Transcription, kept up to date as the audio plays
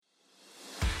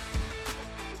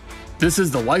This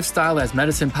is the Lifestyle as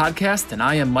Medicine podcast, and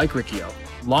I am Mike Riccio,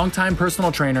 longtime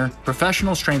personal trainer,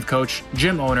 professional strength coach,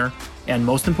 gym owner, and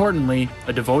most importantly,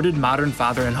 a devoted modern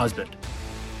father and husband.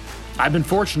 I've been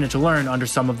fortunate to learn under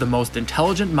some of the most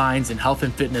intelligent minds in health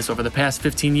and fitness over the past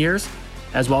 15 years,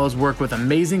 as well as work with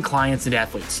amazing clients and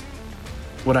athletes.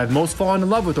 What I've most fallen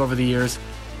in love with over the years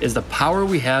is the power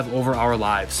we have over our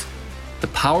lives, the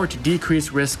power to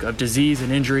decrease risk of disease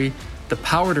and injury, the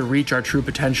power to reach our true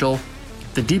potential,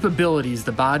 the deep abilities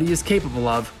the body is capable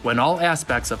of when all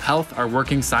aspects of health are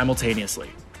working simultaneously.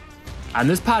 On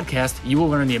this podcast, you will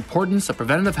learn the importance of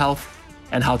preventative health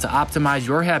and how to optimize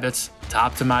your habits to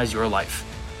optimize your life.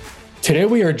 Today,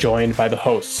 we are joined by the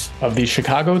hosts of the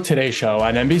Chicago Today Show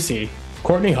on NBC,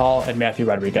 Cortney Hall and Matthew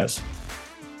Rodrigues.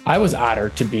 I was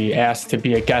honored to be asked to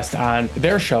be a guest on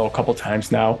their show a couple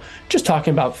times now, just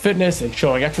talking about fitness and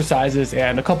showing exercises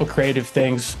and a couple creative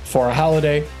things for a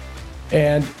holiday.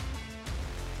 And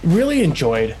really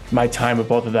enjoyed my time with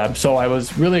both of them. So I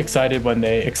was really excited when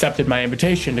they accepted my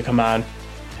invitation to come on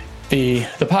the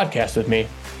podcast with me.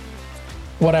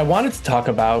 What I wanted to talk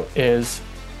about is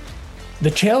the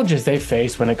challenges they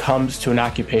face when it comes to an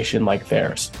occupation like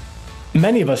theirs.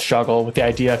 Many of us struggle with the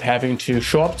idea of having to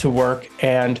show up to work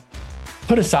and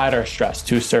put aside our stress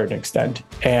to a certain extent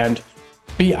and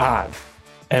be on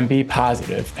and be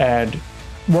positive and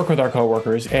work with our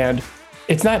coworkers. And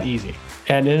it's not easy.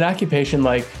 And in an occupation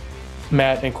like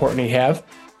Matt and Cortney have,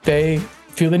 they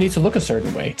feel the need to look a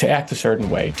certain way, to act a certain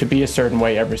way, to be a certain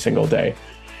way every single day.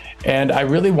 And I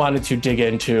really wanted to dig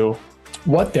into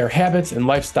what their habits and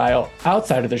lifestyle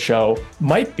outside of the show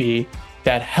might be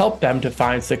that help them to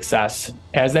find success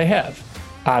as they have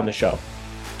on the show.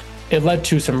 It led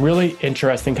to some really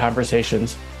interesting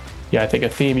conversations. Yeah, I think a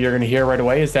theme you're going to hear right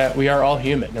away is that we are all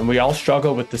human and we all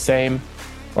struggle with the same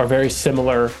or very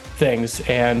similar things.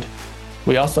 And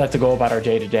we also have to go about our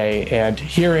day-to-day, and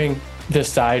hearing this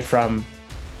side from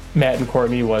Matt and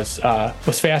Cortney was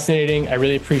fascinating. I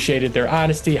really appreciated their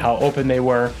honesty, how open they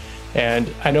were,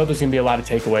 and I know there's going to be a lot of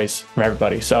takeaways from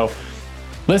everybody. So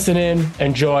listen in,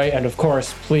 enjoy, and of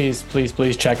course, please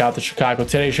check out the Chicago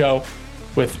Today Show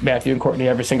with Matthew and Cortney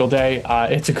every single day.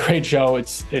 It's a great show.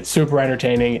 It's super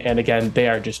entertaining, and again, they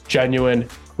are just genuine,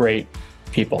 great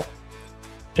people.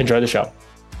 Enjoy the show.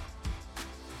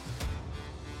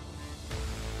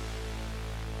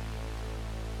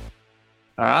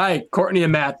 All right, Cortney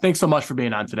and Matt, thanks so much for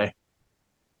being on today.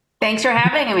 Thanks for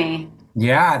having me.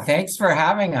 Yeah, thanks for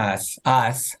having us.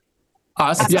 Us?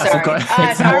 Yes, sorry.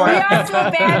 Are we off to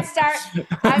a bad start?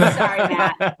 I'm sorry,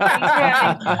 Matt. Thanks for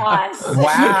having us.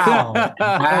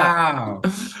 Wow.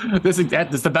 This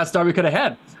is the best start we could have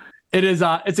had. It is.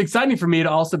 It's exciting for me to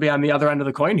also be on the other end of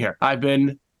the coin here. I've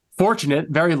been fortunate,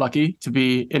 very lucky to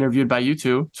be interviewed by you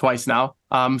two twice now.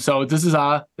 So this is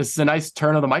a nice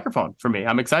turn of the microphone for me.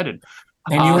 I'm excited.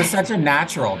 And you were such a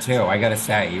natural too. I got to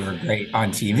say, you were great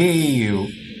on TV. You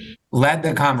led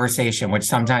the conversation, which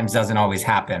sometimes doesn't always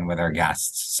happen with our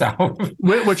guests. So,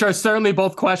 which are certainly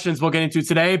both questions we'll get into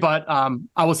today. But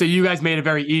I will say you guys made it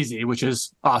very easy, which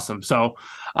is awesome. So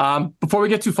before we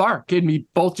get too far, give me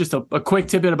both just a quick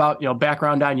tidbit about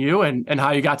background on you and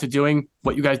how you got to doing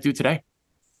what you guys do today.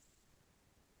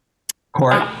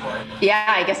 Court. Yeah,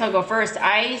 I guess I'll go first.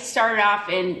 I started off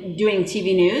in doing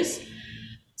TV news.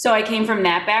 So I came from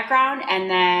that background, and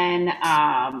then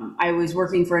I was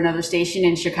working for another station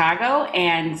in Chicago,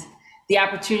 and the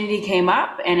opportunity came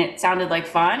up, and it sounded like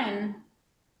fun, and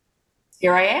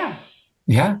here I am.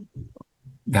 Yeah,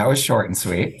 that was short and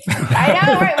sweet. I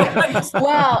know, right?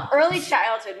 Well, early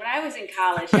childhood, when I was in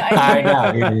college. I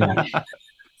know. Yeah.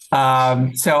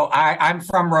 So I'm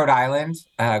from Rhode Island,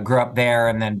 grew up there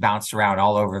and then bounced around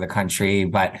all over the country,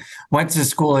 but went to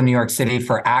school in New York City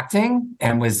for acting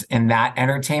and was in that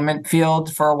entertainment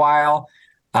field for a while.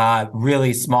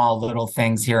 Really small little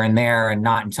things here and there. And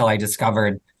not until I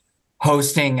discovered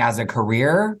hosting as a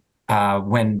career,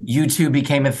 when YouTube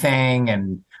became a thing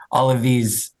and all of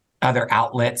these other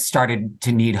outlets started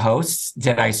to need hosts,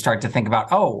 did I start to think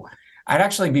about, I'd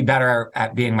actually be better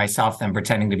at being myself than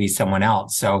pretending to be someone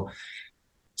else. So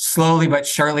slowly but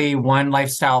surely, one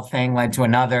lifestyle thing led to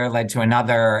another.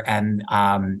 And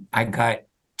I got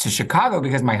to Chicago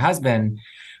because my husband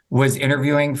was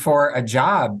interviewing for a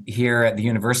job here at the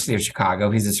University of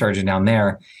Chicago. He's a surgeon down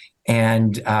there.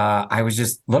 And I was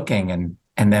just looking, and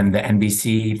then the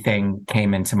NBC thing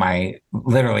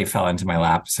literally fell into my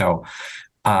lap. So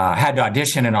had to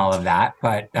audition and all of that,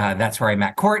 but that's where I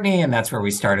met Cortney, and that's where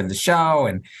we started the show.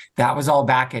 And that was all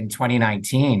back in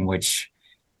 2019, which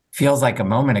feels like a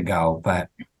moment ago, but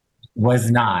was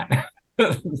not.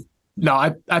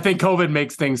 No, I think COVID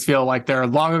makes things feel like they're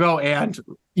long ago and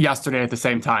yesterday at the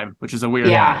same time, which is a weird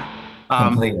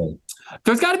completely.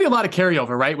 There's got to be a lot of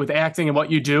carryover, right, with acting and what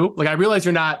you do. Like, I realize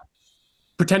you're not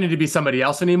pretending to be somebody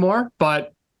else anymore,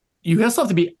 but you still have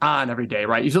to be on every day,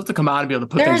 right? You still have to come on and be able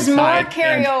to put things aside. There's more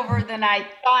carryover than I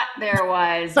thought there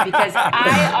was, because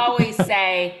I always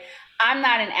say, I'm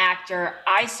not an actor.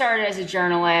 I started as a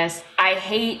journalist. I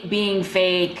hate being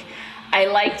fake. I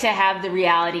like to have the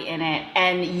reality in it.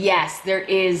 And yes, there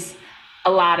is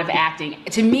a lot of acting.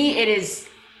 To me, it is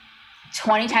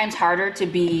 20 times harder to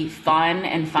be fun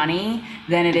and funny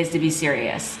than it is to be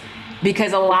serious,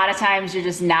 because a lot of times you're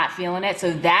just not feeling it.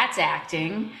 So that's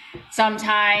acting.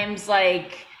 Sometimes,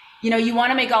 like, you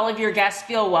want to make all of your guests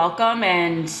feel welcome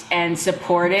and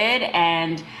supported.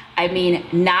 And I mean,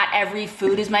 not every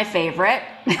food is my favorite,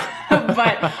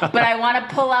 but I want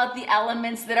to pull out the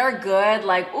elements that are good.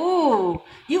 Like, ooh,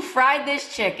 you fried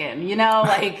this chicken,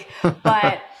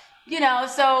 but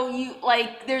so you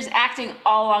there's acting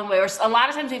all along the way. Or a lot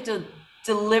of times we have to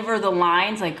deliver the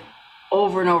lines like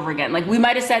over and over again. Like, we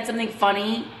might have said something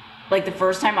funny like the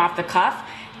first time off the cuff,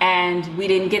 and we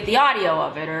didn't get the audio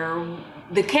of it, or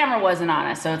the camera wasn't on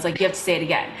us. So it's like, you have to say it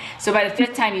again. So by the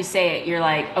fifth time you say it, you're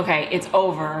like, okay, it's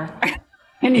over.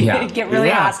 And you get really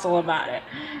hostile about it.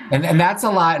 And that's a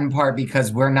lot in part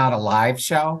because we're not a live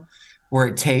show. We're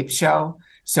a tape show.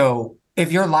 So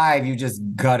if you're live, you just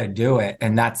got to do it.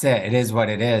 And that's it. It is what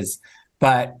it is.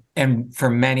 And for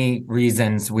many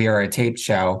reasons, we are a tape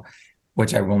show,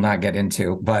 which I will not get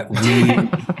into. But we,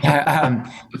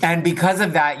 and because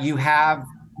of that, you have,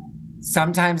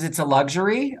 sometimes it's a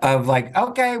luxury of like,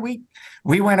 okay, we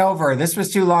went over, this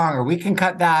was too long, or we can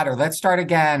cut that, or let's start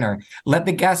again, or let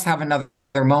the guests have another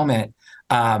moment.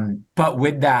 But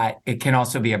with that, it can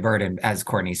also be a burden, as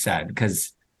Cortney said,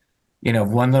 because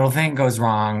one little thing goes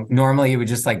wrong. Normally you would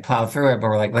just like plow through it, but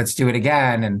we're like, let's do it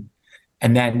again.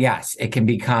 And then, yes, it can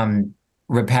become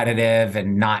repetitive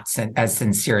and not as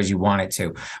sincere as you want it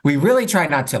to. We really try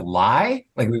not to lie.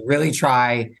 Like, we really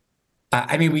try.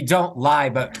 We don't lie,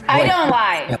 but I don't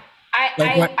lie.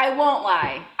 I won't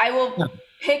lie. I will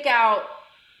pick out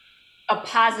a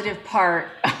positive part.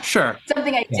 Sure.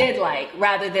 Something I did like,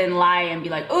 rather than lie and be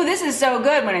like, oh, this is so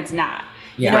good, when it's not.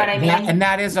 Yeah. You know what I mean? And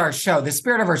that is our show. The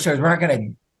spirit of our show is we're not going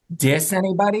to diss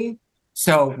anybody.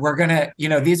 So we're going to,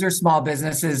 these are small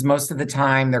businesses. Most of the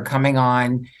time they're coming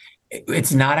on.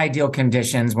 It's not ideal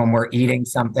conditions when we're eating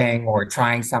something or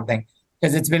trying something,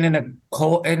 because it's been in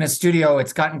a studio.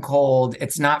 It's gotten cold.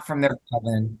 It's not from their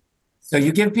oven. So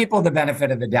you give people the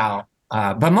benefit of the doubt.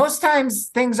 But most times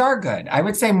things are good. I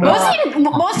would say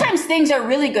most times things are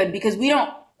really good, because we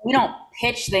don't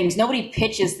pitch things. Nobody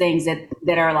pitches things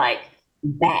that are like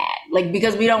bad. Like,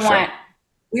 because we don't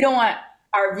want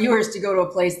our viewers to go to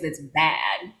a place that's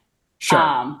bad.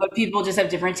 Sure. But people just have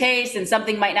different tastes, and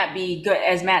something might not be good.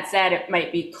 As Matt said, it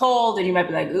might be cold and you might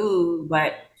be like, ooh,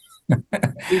 but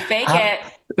we fake it.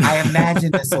 I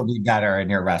imagine this will be better in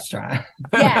your restaurant.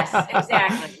 Yes,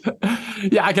 exactly.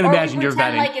 Yeah, I can imagine you're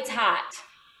vetting. Like it's hot.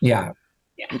 Yeah.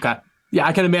 Okay. Yeah,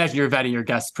 I can imagine you're vetting your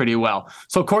guests pretty well.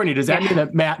 So, Cortney, does that mean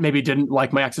that Matt maybe didn't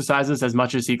like my exercises as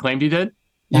much as he claimed he did?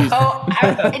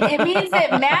 It means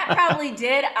that Matt probably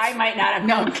did. I might not have.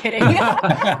 No, I'm kidding.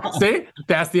 See,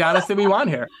 that's the honesty we want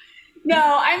here.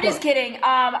 No, I'm just kidding.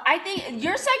 I think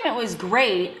your segment was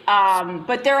great,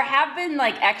 but there have been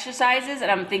like exercises, and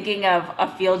I'm thinking of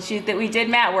a field shoot that we did,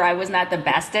 Matt, where I was not the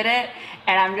best at it,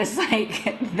 and I'm just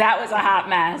like, that was a hot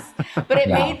mess. But it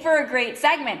made for a great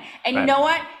segment. And you know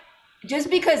what?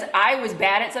 Just because I was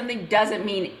bad at something doesn't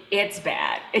mean it's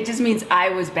bad. It just means I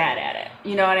was bad at it.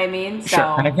 You know what I mean?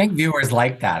 Sure. And I think viewers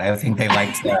like that. I think they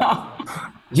like to.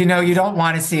 You don't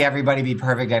want to see everybody be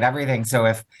perfect at everything. So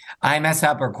if I mess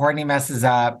up or Cortney messes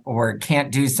up or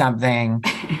can't do something,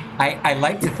 I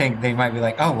like to think they might be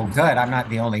like, oh, well, good. I'm not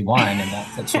the only one in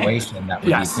that situation. That would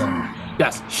be good.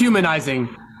 Yes. Humanizing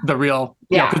the real,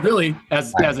 because really,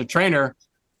 as a trainer,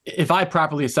 if I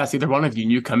properly assess either one of you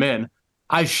and you come in,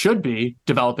 I should be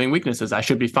developing weaknesses. I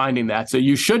should be finding that. So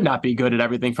you should not be good at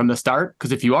everything from the start,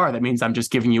 because if you are, that means I'm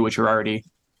just giving you what you're already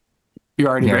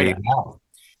great at.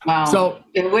 Wow. So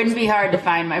it wouldn't be hard to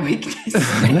find my weakness.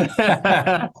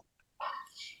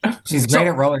 She's great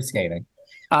at roller skating.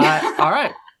 All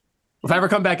right. If I ever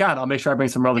come back on, I'll make sure I bring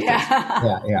some roller skates.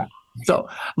 Yeah. So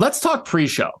let's talk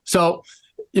pre-show. So,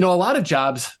 a lot of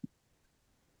jobs,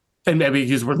 and maybe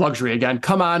use the word luxury again,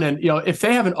 come on and, if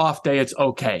they have an off day, it's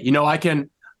okay.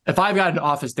 If I've got an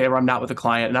office day where I'm not with a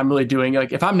client and I'm really doing,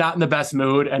 like, if I'm not in the best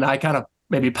mood and I kind of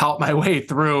maybe pout my way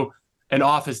through an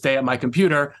office day at my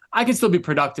computer, I can still be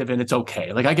productive and it's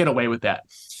okay. Like, I get away with that.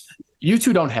 You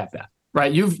two don't have that,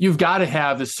 right? You've got to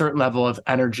have this certain level of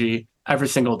energy every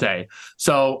single day.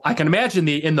 So I can imagine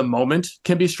the in the moment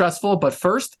can be stressful, but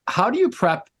first, how do you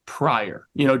prep prior?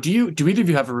 Do either of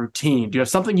you have a routine? Do you have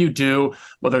something you do,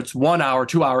 whether it's 1 hour,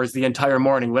 2 hours, the entire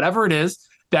morning, whatever it is,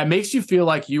 that makes you feel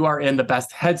like you are in the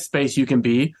best headspace you can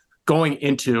be going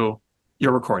into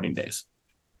your recording days?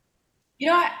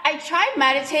 I tried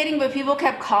meditating, but people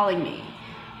kept calling me.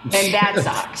 And that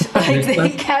sucked. Like they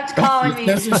kept calling me.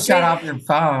 Just shut off your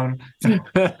phone.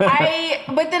 But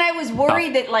then I was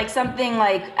worried that like something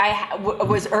like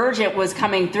was urgent was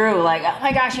coming through. Like, oh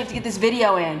my gosh, you have to get this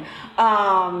video in.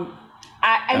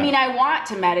 I mean, I want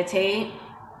to meditate.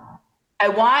 I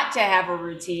want to have a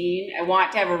routine. I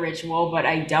want to have a ritual, but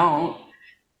I don't.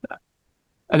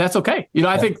 And that's okay.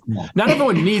 I think not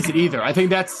everyone needs it either. I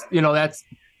think that's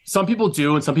some people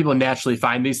do, and some people naturally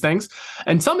find these things.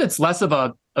 And some it's less of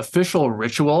a official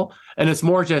ritual, and it's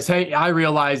more just, hey, I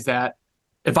realize that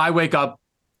if I wake up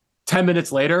 10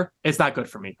 minutes later, it's not good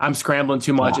for me. I'm scrambling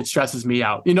too much. It stresses me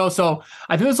out. So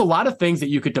I think there's a lot of things that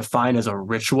you could define as a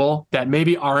ritual that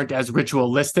maybe aren't as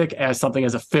ritualistic as something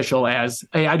as official as,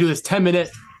 hey, I do this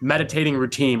 10-minute meditating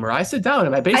routine where I sit down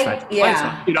in my basement.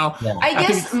 I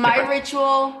guess my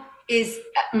ritual is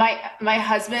my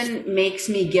husband makes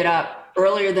me get up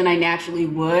earlier than I naturally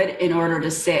would in order to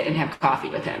sit and have coffee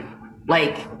with him.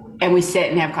 And we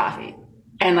sit and have coffee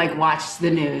and watch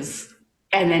the news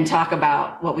and then talk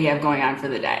about what we have going on for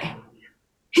the day.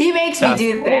 He makes me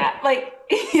do that.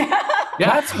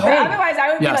 That's great. Otherwise I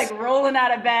would be rolling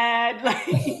out of bed.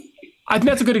 I think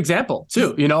that's a good example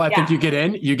too. I think you get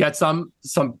in, you get some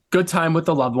good time with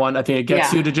the loved one. I think it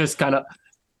gets you to just I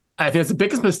think it's the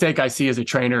biggest mistake I see as a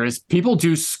trainer is people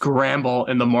do scramble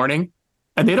in the morning.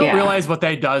 And they don't realize what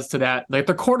that does to that, like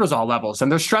their cortisol levels and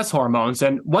their stress hormones.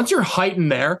 And once you're heightened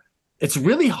there, it's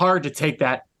really hard to take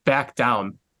that back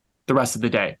down the rest of the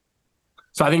day.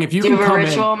 So I think if you can come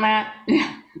ritual, in, Matt.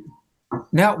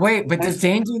 No, wait, but does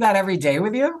Dane do that every day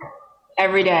with you?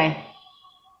 Every day.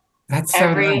 That's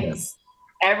so nice.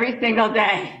 Every single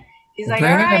day. He's like,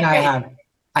 Brandon all right. And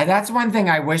I have, that's one thing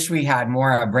I wish we had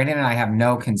more of. Brandon and I have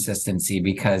no consistency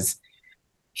because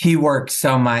he works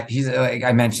so much. He's, like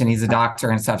I mentioned, he's a doctor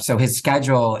and stuff. So his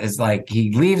schedule is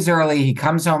he leaves early, he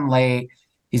comes home late.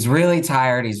 He's really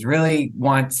tired. He's really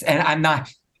wants, and I'm not,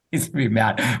 he's gonna be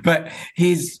mad, but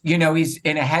he's in a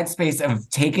headspace of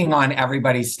taking on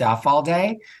everybody's stuff all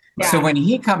day. Yeah. So when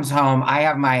he comes home, I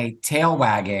have my tail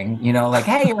wagging,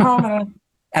 hey, you're home.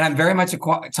 And I'm very much a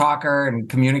talker and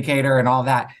communicator and all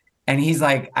that. And he's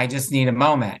like, I just need a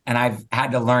moment. And I've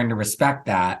had to learn to respect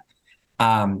that.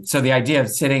 So the idea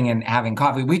of sitting and having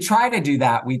coffee, we try to do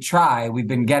that. We've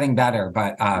been getting better,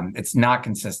 but it's not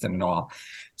consistent at all.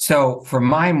 So for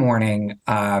my morning,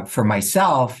 for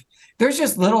myself, there's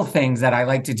just little things that I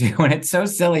like to do. And it's so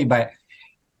silly, but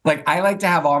I like to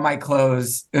have all my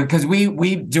clothes because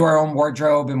we do our own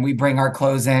wardrobe and we bring our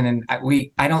clothes in, and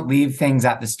I don't leave things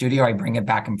at the studio. I bring it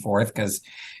back and forth because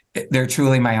they're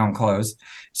truly my own clothes.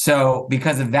 So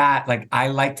because of that, I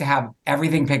like to have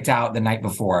everything picked out the night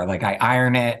before. I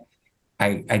iron it.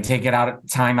 I take it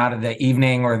time out of the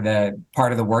evening or the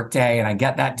part of the workday, and I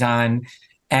get that done.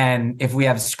 And if we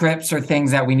have scripts or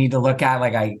things that we need to look at,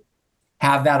 I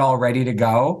have that all ready to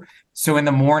go. So in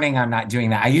the morning, I'm not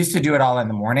doing that. I used to do it all in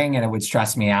the morning and it would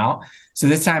stress me out. So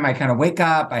this time I kind of wake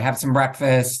up, I have some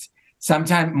breakfast.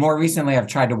 Sometime more recently, I've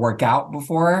tried to work out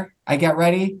before I get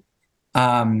ready.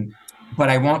 But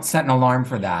I won't set an alarm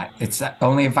for that. It's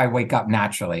only if I wake up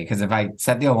naturally, because if I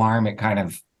set the alarm, it kind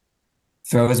of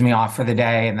throws me off for the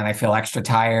day, and then I feel extra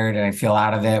tired and I feel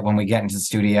out of it when we get into the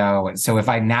studio. And so if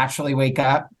I naturally wake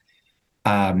up,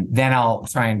 then I'll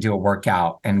try and do a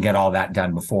workout and get all that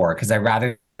done before, because I'd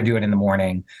rather do it in the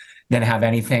morning than have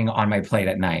anything on my plate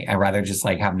at night. I'd rather just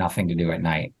have nothing to do at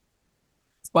night.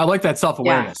 Well, I like that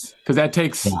self-awareness because that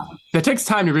takes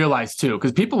time to realize too,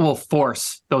 because people will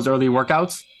force those early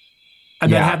workouts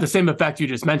and then have the same effect you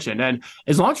just mentioned. And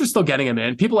as long as you're still getting them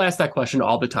in, people ask that question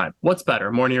all the time. What's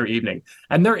better, morning or evening?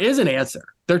 And there is an answer.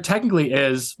 There technically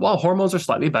is, well, hormones are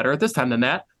slightly better at this time than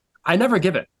that. I never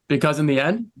give it because in the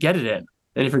end, get it in.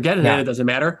 And if you're getting in, it doesn't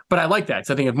matter. But I like that.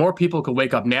 So I think if more people could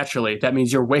wake up naturally, that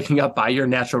means you're waking up by your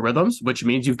natural rhythms, which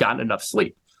means you've gotten enough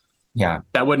sleep. Yeah.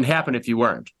 That wouldn't happen if you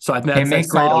weren't. So I think that's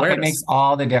great awareness. It makes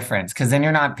all the difference, because then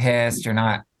you're not pissed.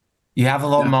 You have a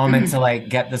little moment to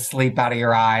get the sleep out of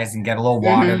your eyes and get a little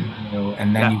water,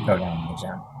 and then you go down to the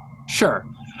gym. Sure.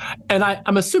 And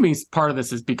I'm assuming part of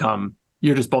this has become,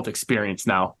 you're just both experienced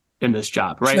now in this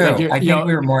job, right? True. I think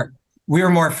we were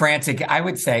more frantic. I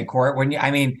would say, Court,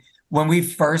 when we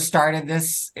first started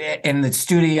this in the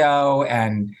studio,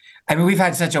 and we've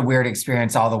had such a weird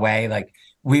experience all the way.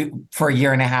 for a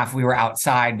year and a half, we were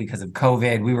outside because of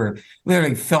COVID. We were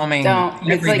literally filming.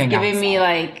 It's like giving outside. me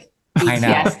like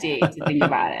PTSD to think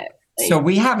about it. Like, so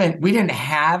we didn't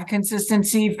have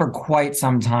consistency for quite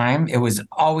some time. It was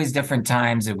always different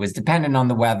times. It was dependent on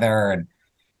the weather.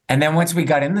 And then once we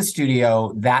got in the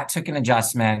studio, that took an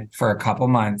adjustment for a couple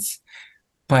months.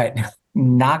 But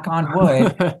knock on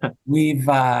wood, we've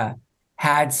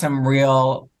had some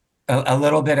a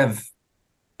little bit of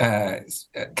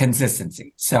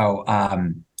consistency. So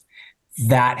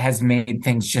that has made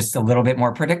things just a little bit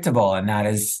more predictable. And that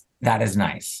is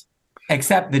nice.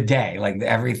 Except the day, like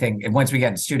everything, once we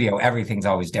get in studio, everything's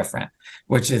always different,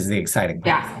 which is the exciting part.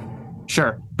 Yeah.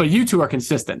 Sure. But you two are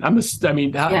consistent.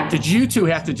 Did you two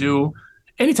have to do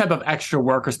any type of extra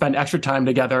work or spend extra time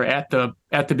together at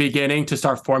the beginning to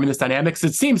start forming this dynamic?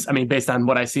 It seems, based on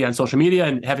what I see on social media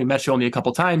and having met you only a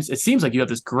couple of times, it seems like you have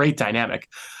this great dynamic.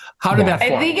 How did that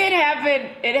form? I think it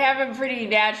happened pretty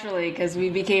naturally because we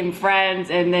became friends,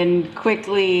 and then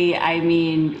quickly,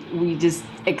 we just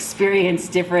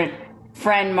experienced different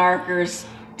friend markers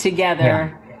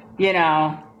together,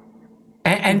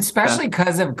 And especially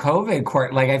because of COVID,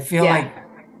 Court, like I feel like,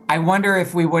 I wonder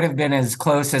if we would have been as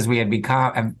close as we have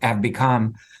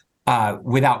become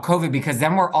without COVID, because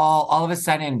then we're all of a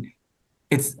sudden,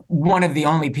 it's one of the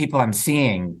only people I'm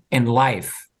seeing in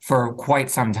life for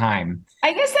quite some time.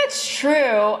 I guess that's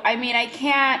true. I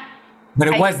can't. But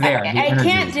it was there. I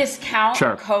can't discount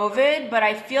COVID, but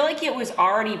I feel like it was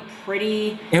already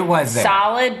pretty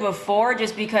solid before,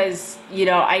 just because,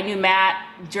 I knew Matt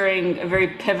during a very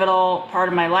pivotal part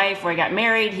of my life where I got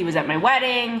married. He was at my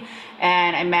wedding,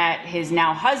 and I met his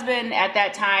now husband at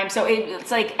that time. So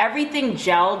it's like everything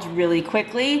gelled really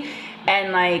quickly.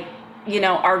 And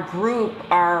our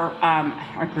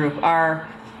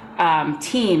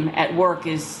team at work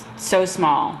is so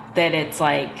small that it's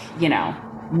like,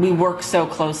 we work so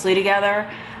closely together.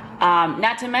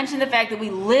 Not to mention the fact that we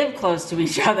live close to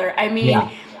each other.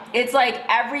 It's like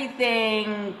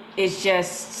everything is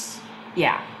just,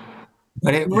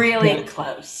 but really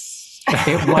close.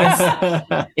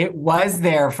 It was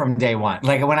there from day one.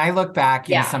 Like when I look back,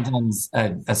 sometimes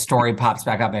a story pops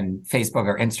back up in Facebook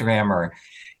or Instagram, or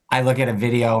I look at a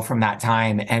video from that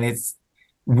time, and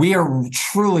we are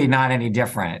truly not any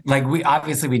different. Like we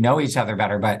know each other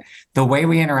better, but the way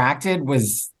we interacted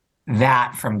was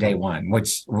that from day one,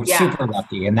 which was super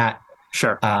lucky. And that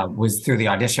was through the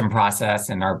audition process,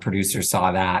 and our producer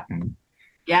saw that and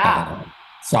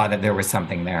saw that there was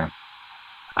something there.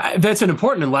 That's an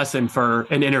important lesson for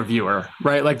an interviewer,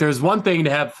 right? Like there's one thing to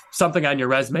have something on your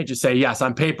resume, just say, yes,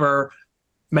 on paper,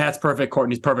 Matt's perfect,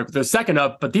 Cortney's perfect. There's second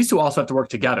up, but these two also have to work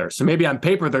together. So maybe on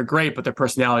paper, they're great, but their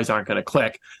personalities aren't going to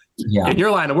click. Yeah. In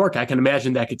your line of work, I can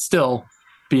imagine that could still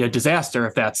be a disaster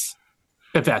if that's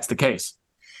the case.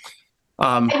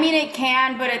 It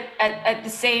can, but at the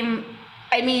same,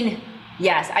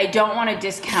 yes, I don't want to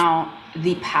discount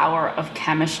the power of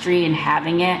chemistry and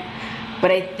having it.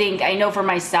 But I know for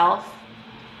myself,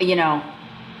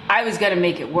 I was going to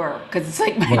make it work because it's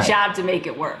like my job to make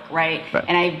it work, right?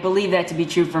 And I believe that to be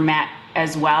true for Matt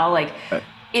as well. Like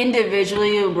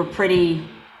individually, we're pretty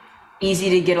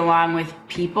easy to get along with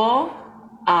people.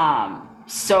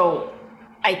 So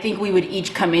I think we would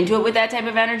each come into it with that type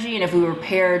of energy. And if we were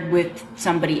paired with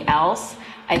somebody else,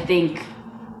 I think,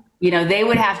 they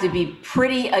would have to be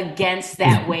pretty against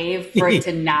that wave for it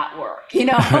to not work,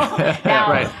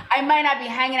 Now, I might not be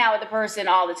hanging out with the person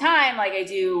all the time like I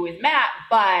do with Matt,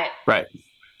 but,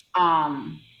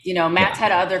 Matt's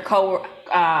had other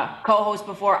co-hosts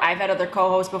before. I've had other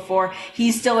co-hosts before.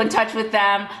 He's still in touch with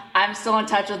them. I'm still in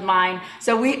touch with mine.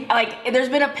 So there's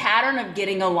been a pattern of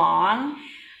getting along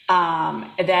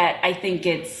that I think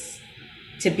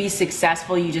to be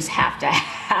successful, you just have to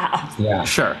have. Yeah,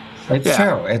 sure. It's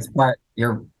true. It's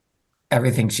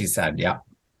everything she said. Yeah.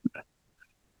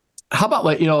 How about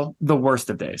the worst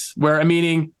of days where,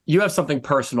 you have something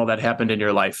personal that happened in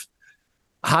your life.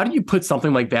 How do you put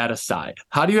something like that aside?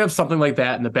 How do you have something like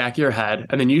that in the back of your head?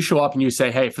 And then you show up and you say,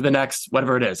 hey, for the next,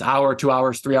 whatever it is, hour, 2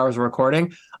 hours, 3 hours of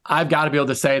recording, I've got to be able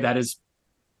to say that is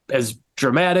as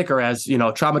dramatic or as,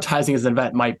 traumatizing as an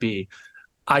event might be.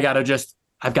 I've got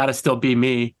to still be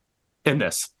me in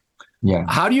this. Yeah.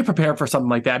 How do you prepare for something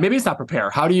like that? Maybe it's not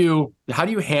prepare. How do you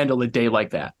handle a day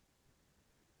like that?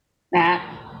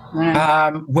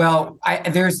 Well,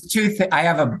 there's two things. I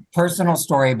have a personal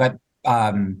story, but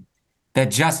that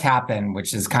just happened,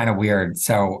 which is kind of weird.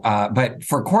 So, but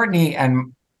for Cortney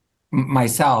and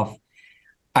myself,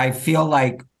 I feel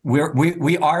like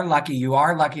we are lucky. You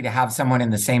are lucky to have someone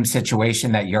in the same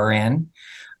situation that you're in,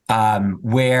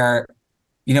 where,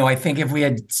 I think if we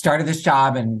had started this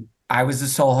job and I was a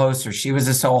sole host or she was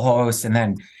a sole host, and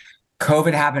then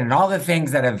COVID happened, and all the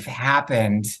things that have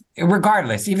happened,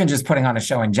 regardless, even just putting on a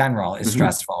show in general is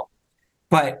stressful.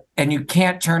 And you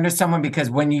can't turn to someone, because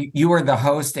when you are the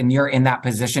host and you're in that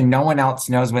position, no one else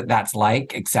knows what that's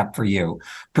like except for you.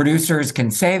 Producers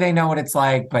can say they know what it's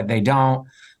like, but they don't.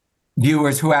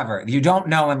 Viewers, whoever, you don't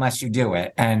know unless you do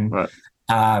it. And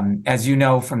as you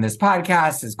know from this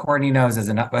podcast, as Cortney knows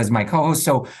as my co-host,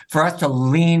 so for us to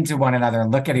lean to one another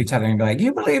and look at each other and be like,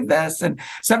 "You believe this?" And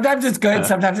sometimes it's good,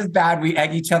 sometimes it's bad. We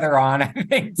egg each other on, I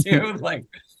think, too. Like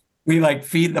we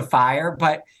feed the fire,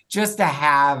 but just to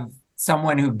have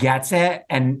someone who gets it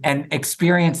and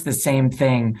experience the same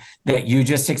thing that you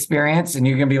just experienced, and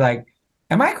you can be like,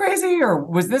 "Am I crazy? Or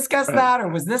was this guest that? Or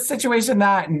was this situation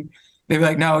that?" And they'd be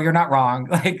like, "No, you're not wrong."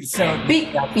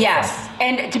 Yes.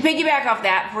 And to piggyback off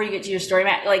that before you get to your story,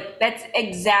 Matt, that's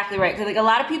exactly right. Because a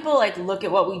lot of people look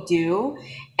at what we do,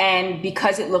 and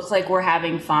because it looks like we're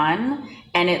having fun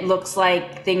and it looks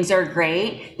like things are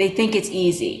great, they think it's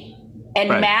easy. And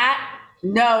Matt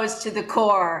knows to the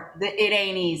core that it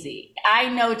ain't easy. I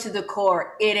know to the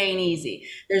core it ain't easy.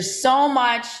 There's so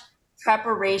much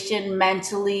preparation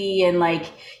mentally and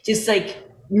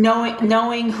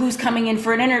knowing who's coming in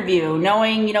for an interview,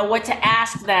 knowing, what to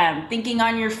ask them, thinking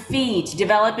on your feet,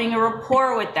 developing a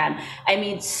rapport with them. I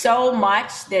mean, so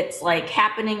much that's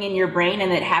happening in your brain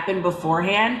and that happened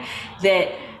beforehand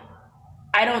that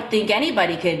I don't think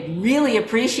anybody could really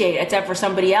appreciate except for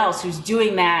somebody else who's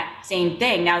doing that same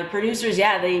thing. Now, the producers,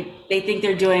 they think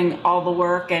they're doing all the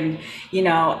work, and,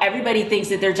 everybody thinks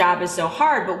that their job is so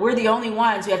hard, but we're the only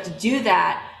ones who have to do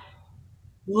that,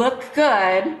 look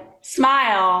good,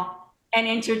 smile, and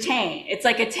entertain. It's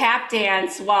like a tap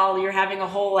dance while you're having a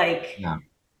whole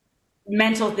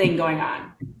mental thing going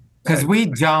on. Because we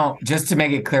don't, just to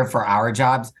make it clear for our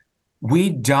jobs,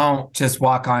 we don't just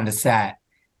walk onto set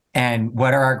and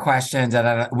what are our questions?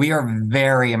 We are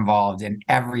very involved in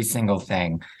every single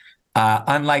thing.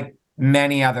 Unlike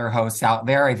many other hosts out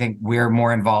there, I think we're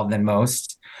more involved than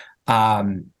most,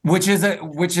 which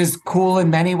is cool in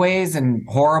many ways and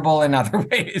horrible in other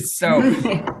ways. So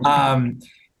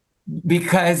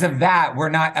because of that, we're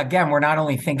not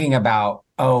only thinking about,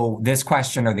 this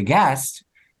question or the guest,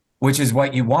 which is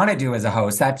what you want to do as a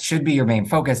host. That should be your main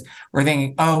focus. We're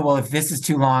thinking, if this is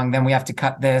too long, then we have to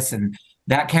cut this, and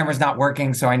that camera's not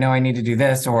working, so I know I need to do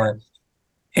this, or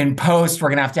in post, we're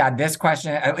going to have to add this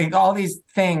question. All these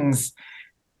things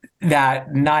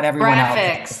that not everyone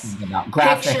else is about.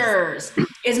 Graphics. Pictures.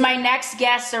 Is my next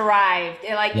guest arrived?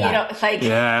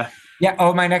 Yeah.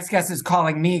 Oh, my next guest is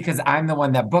calling me because I'm the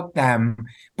one that booked them,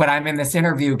 but I'm in this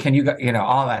interview. Can you go,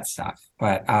 all that stuff.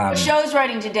 But the show's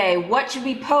running today. What should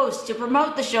we post to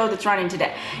promote the show that's running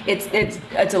today? It's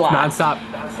a lot. Nonstop.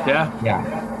 Yeah.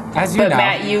 Yeah. As you know.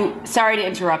 Matt, sorry to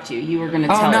interrupt you. You were going to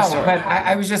tell a story. But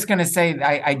I was just going to say,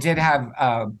 I did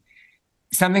have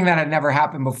something that had never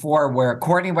happened before, where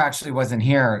Cortney actually wasn't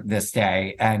here this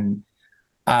day, and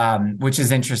which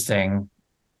is interesting.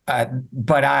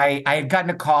 But I had gotten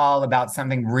a call about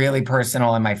something really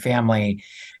personal in my family,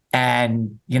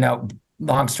 and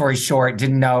long story short,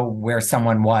 didn't know where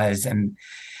someone was, and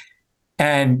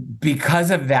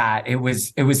because of that, it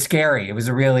was scary. It was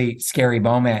a really scary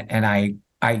moment, and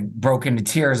I broke into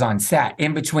tears on set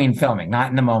in between filming, not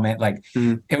in the moment.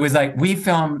 It was we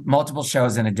film multiple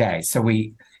shows in a day, so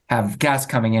we have guests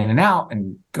coming in and out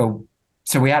and go.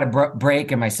 So we had a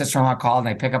break, and my sister-in-law called, and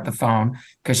I pick up the phone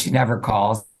because she never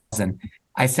calls. And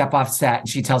I step off set and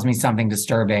she tells me something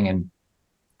disturbing. And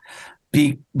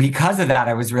because of that,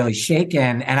 I was really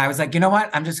shaken. And I was like, you know what?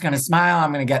 I'm just going to smile.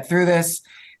 I'm going to get through this.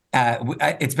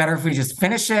 It's better if we just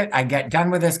finish it. I get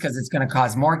done with this because it's going to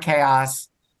cause more chaos.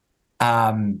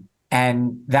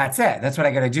 And that's it. That's what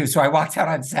I got to do. So I walked out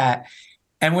on set,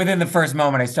 and within the first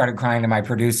moment, I started crying to my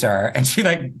producer, and she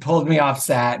pulled me off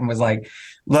set and was like,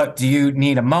 look, do you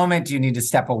need a moment? Do you need to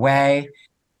step away?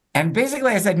 And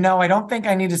basically I said, no, I don't think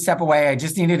I need to step away. I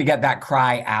just needed to get that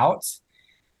cry out.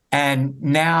 And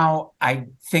now I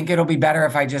think it'll be better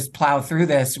if I just plow through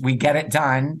this. We get it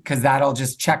done, because that'll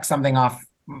just check something off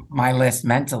my list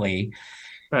mentally.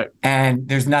 Right. And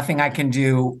there's nothing I can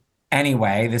do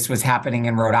anyway. This was happening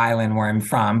in Rhode Island, where I'm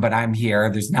from, but I'm here.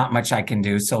 There's not much I can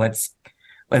do. So let's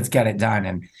get it done.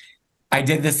 And I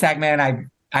did this segment.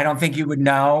 I don't think you would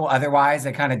know otherwise.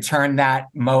 I kind of turned that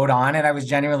mode on, and I was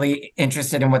genuinely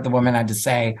interested in what the woman had to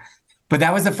say. But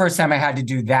that was the first time I had to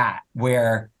do that,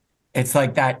 where it's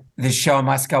like that the show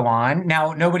must go on.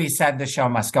 Now, nobody said the show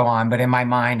must go on, but in my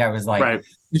mind, I was like,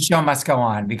 the show must go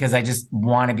on because I just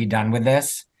want to be done with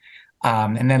this.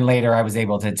 And then later I was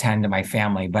able to attend to my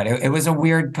family, but it was a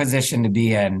weird position to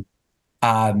be in.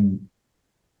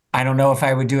 I don't know if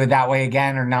I would do it that way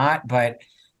again or not, but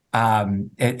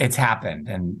it's happened.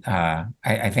 And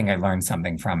I think I learned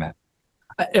something from it.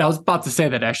 I was about to say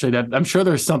that actually, that I'm sure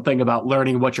there's something about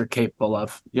learning what you're capable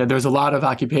of. Yeah, there's a lot of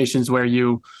occupations where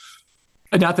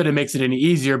not that it makes it any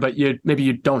easier, but maybe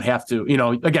you don't have to,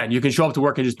 again, you can show up to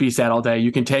work and just be sad all day.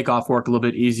 You can take off work a little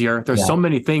bit easier. There's so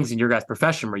many things in your guys'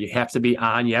 profession where you have to be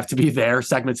on, you have to be there,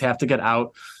 segments have to get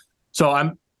out.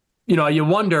 So you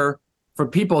wonder for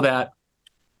people that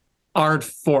aren't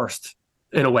forced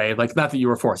in a way, like not that you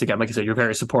were forced, again, like you said, you're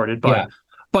very supported,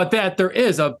 but that there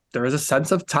is a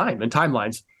sense of time and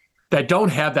timelines that don't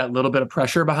have that little bit of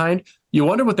pressure behind. You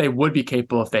wonder what they would be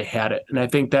capable if they had it. And I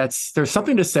think there's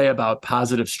something to say about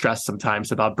positive stress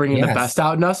sometimes, about bringing the best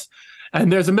out in us.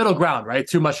 And there's a middle ground, right?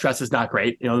 Too much stress is not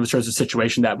great. I'm sure it's a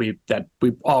situation that we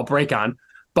all break on,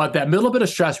 but that middle bit of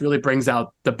stress really brings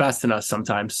out the best in us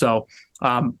sometimes. So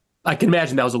I can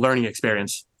imagine that was a learning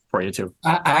experience for you too.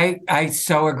 I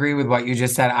so agree with what you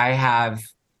just said. I have,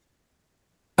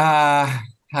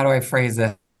 how do I phrase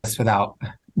this without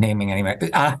naming anybody?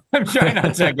 I'm trying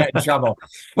not to get in trouble,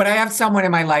 but I have someone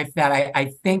in my life that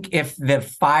I think if the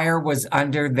fire was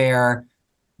under their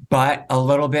butt a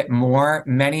little bit more,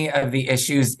 many of the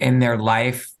issues in their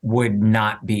life would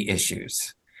not be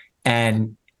issues.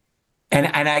 And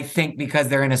I think because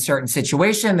they're in a certain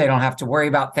situation, they don't have to worry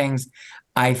about things.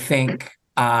 I think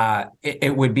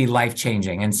it would be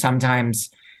life-changing. And sometimes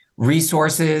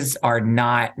resources are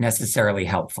not necessarily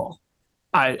helpful.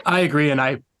 I agree. And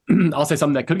I'll say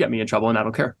something that could get me in trouble, and I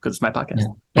don't care because it's my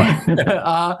podcast.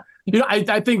 Yeah. But,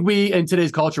 I think we, in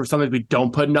today's culture, sometimes we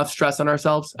don't put enough stress on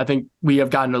ourselves. I think we have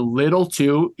gotten a little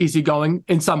too easygoing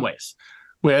in some ways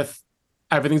with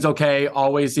everything's okay,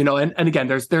 always, and again,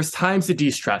 there's times to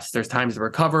de-stress, there's times to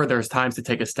recover, there's times to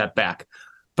take a step back.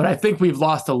 But I think we've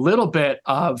lost a little bit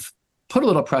of put a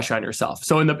little pressure on yourself.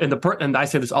 So and I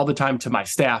say this all the time to my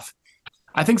staff,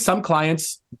 I think some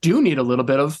clients do need a little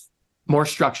bit of more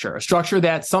structure, a structure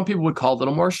that some people would call a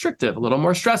little more restrictive, a little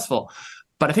more stressful.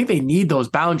 But I think they need those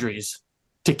boundaries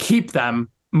to keep them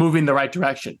moving the right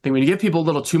direction. I think when you give people a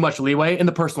little too much leeway in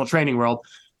the personal training world,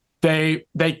 they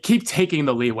keep taking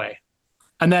the leeway.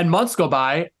 And then months go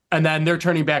by, and then they're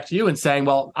turning back to you and saying,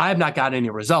 well, I have not gotten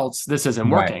any results. This isn't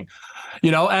working.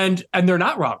 And they're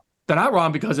not wrong. They're not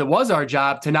wrong, because it was our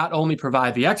job to not only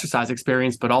provide the exercise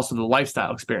experience, but also the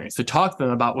lifestyle experience, to talk to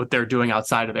them about what they're doing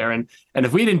outside of there. And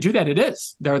if we didn't do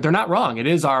that, they're not wrong. It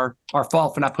is our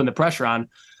fault for not putting the pressure on.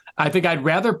 I think I'd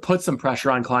rather put some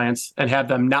pressure on clients and have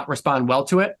them not respond well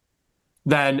to it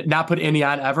than not put any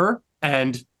on ever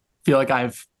and feel like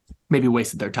I've maybe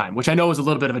wasted their time, which I know is a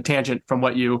little bit of a tangent from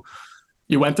what you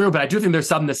went through, but I do think there's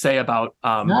something to say about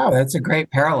no, that's a great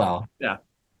parallel. Yeah.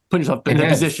 Putting yourself in a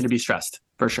position to be stressed,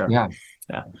 for sure. Yeah.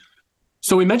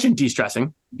 So we mentioned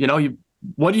de-stressing.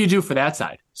 What do you do for that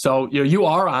side? So you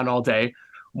are on all day.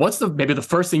 What's maybe the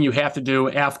first thing you have to do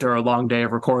after a long day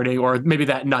of recording, or maybe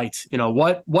that night?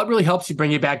 What really helps you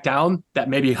bring you back down that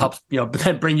maybe helps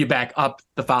then bring you back up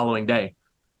the following day?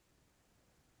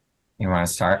 You want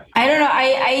to start? I don't know.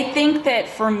 I think that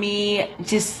for me,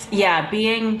 just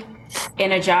being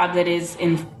in a job that is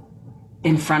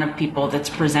in front of people, that's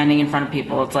presenting in front of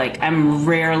people, it's like I'm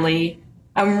rarely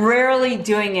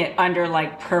doing it under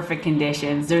like perfect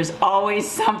conditions. There's always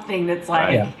something that's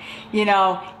like,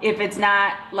 if it's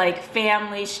not like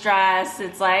family stress,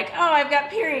 it's like, oh, I've got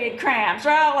period cramps,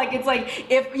 right? Like, it's like,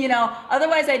 if,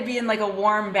 otherwise I'd be in like a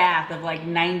warm bath of like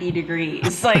 90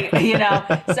 degrees, like,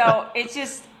 so it's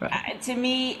just, to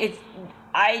me,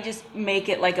 I just make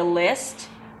it like a list.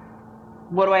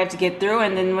 What do I have to get through?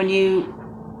 And then when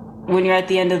you're at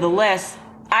the end of the list,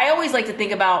 I always like to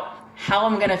think about how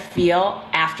I'm going to feel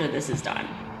after this is done.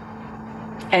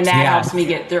 And that helps me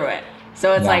get through it.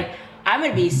 So it's like, I'm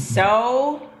going to be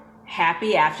so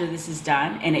happy after this is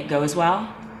done and it goes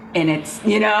well. And it's,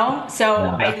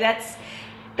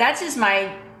 that's just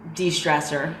my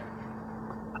de-stressor.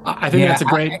 I think that's a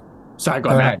great, sorry, go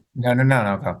ahead. No,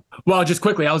 go. Well, just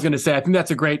quickly, I was going to say, I think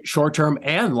that's a great short-term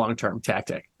and long-term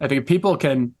tactic. I think if people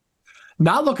can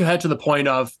not look ahead to the point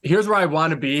of, here's where I want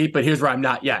to be, but here's where I'm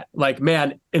not yet. Like,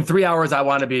 man, in 3 hours, I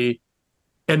want to be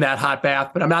in that hot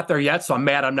bath, but I'm not there yet, so I'm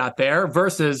mad I'm not there,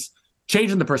 versus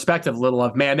changing the perspective a little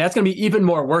of, man, that's going to be even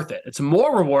more worth it. It's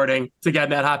more rewarding to get in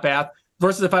that hot bath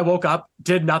versus if I woke up,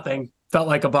 did nothing, felt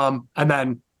like a bum, and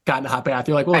then got in the hot bath.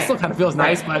 You're like, well, it still kind of feels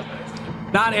nice, but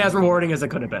not as rewarding as it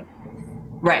could have been.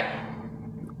 Right.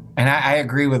 And I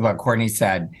agree with what Cortney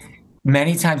said.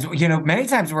 Many times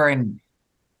we're in,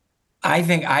 I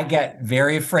think I get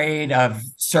very afraid of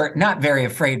not very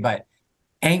afraid, but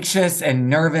anxious and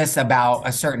nervous about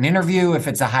a certain interview if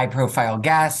it's a high profile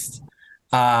guest,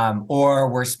 or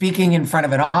we're speaking in front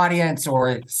of an audience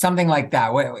or something like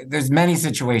that. There's many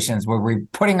situations where we're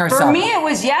putting ourselves. For me, it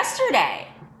was yesterday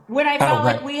when I felt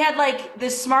right. like we had like the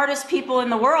smartest people in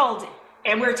the world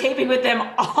and we were taping with them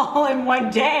all in one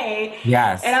day.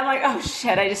 Yes. And I'm like, oh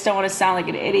shit, I just don't want to sound like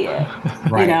an idiot.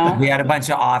 Right. You know? We had a bunch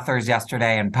of authors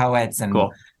yesterday and poets and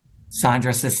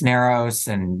Sandra Cisneros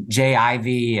and Jay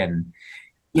Ivey and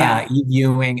Eve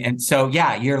Ewing. And so,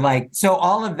 you're like, so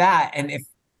all of that. And if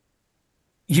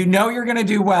you know you're going to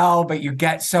do well, but you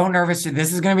get so nervous,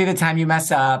 this is going to be the time you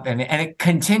mess up. And it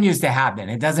continues to happen.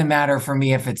 It doesn't matter for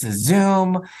me if it's a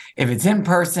Zoom, if it's in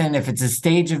person, if it's a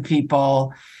stage of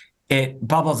people, it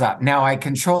bubbles up. Now I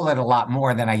control it a lot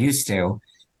more than I used to,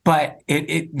 but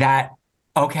if the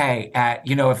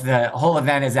whole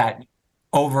event is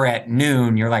over at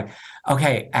noon, you're like,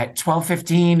 okay, at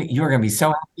 12:15, you're going to be so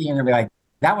happy. You're going to be like,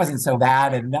 that wasn't so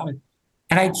bad.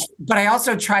 But I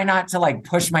also try not to like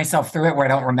push myself through it where I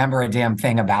don't remember a damn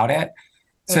thing about it.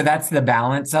 So that's the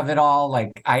balance of it all.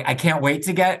 Like I can't wait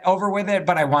to get over with it,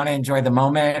 but I want to enjoy the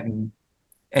moment. And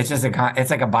it's just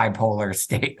it's like a bipolar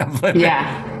state of living.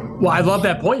 Yeah. Well, I love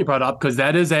that point you brought up because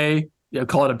that is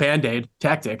call it a Band-Aid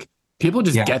tactic. People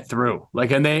just get through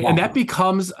and that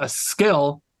becomes a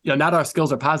skill. Not our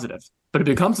skills are positive, but it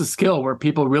becomes a skill where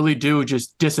people really do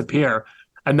just disappear.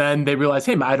 And then they realize,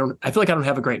 hey, I feel like I don't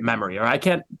have a great memory or I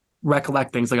can't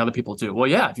recollect things like other people do.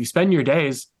 Well, if you spend your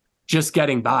days just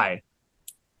getting by,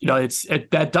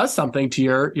 that does something to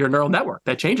your neural network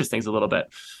that changes things a little bit.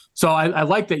 So I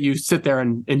like that you sit there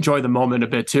and enjoy the moment a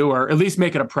bit too, or at least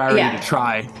make it a priority to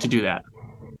try to do that.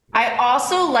 I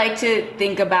also like to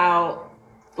think about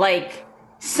like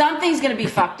something's going to be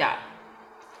fucked up.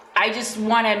 I just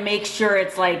want to make sure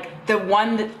it's like the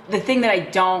thing that I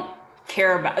don't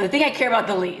care about, the thing I care about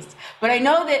the least. But I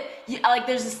know that like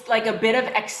there's this, like a bit of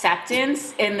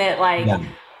acceptance in that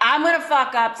I'm going to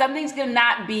fuck up. Something's going to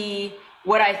not be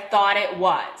what I thought it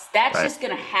was. That's just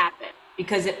going to happen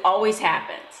because it always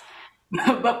happens.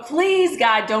 But please,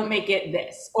 God, don't make it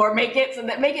this or make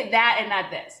it that and not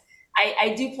this.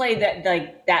 I do play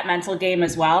that mental game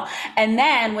as well. And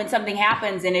then when something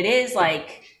happens and it is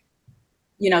like,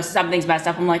 something's messed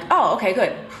up, I'm like, oh, okay,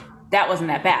 good. That wasn't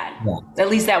that bad. Yeah. At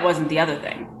least that wasn't the other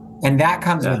thing. And that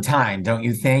comes with time, don't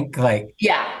you think? Like,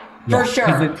 for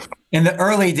sure. In the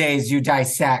early days, you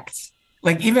dissect.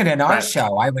 Like even in our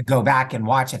show, I would go back and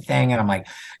watch a thing, and I'm like,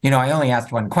 I only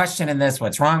asked one question in this.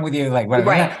 What's wrong with you? Like, whatever.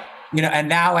 Right. And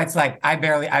now it's like I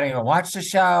don't even watch the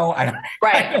show. I don't.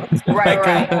 Right.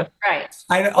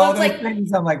 Right. All those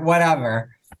things. I'm like,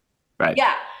 whatever. Right.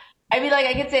 Yeah. I mean, like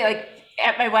I could say, like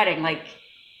at my wedding, like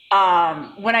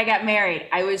when I got married,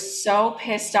 I was so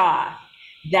pissed off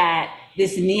that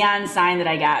this neon sign that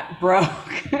I got broke.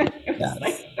 It was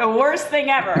like the worst thing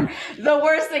ever.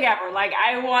 Like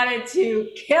I wanted to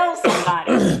kill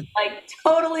somebody, like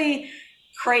totally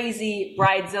crazy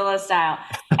Bridezilla style.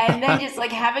 And then just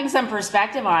like having some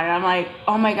perspective on it, I'm like,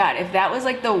 oh my God, if that was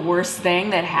like the worst thing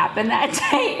that happened that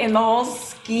day in the whole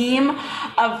scheme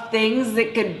of things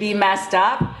that could be messed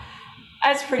up,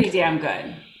 that's pretty damn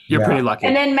good. You're pretty lucky.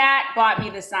 And then Matt bought me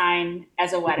the sign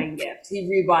as a wedding gift. He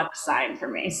rebought the sign for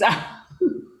me. So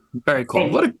very cool.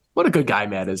 What a good guy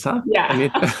Matt is, huh? Yeah. I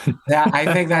mean,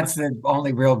 I think that's the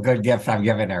only real good gift I've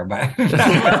given her. But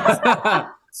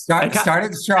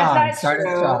started strong.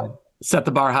 Set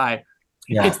the bar high.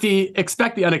 Yeah. It's the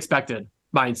expect the unexpected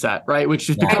mindset, right? Which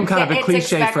has become kind of a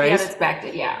cliche phrase. The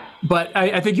unexpected, yeah. But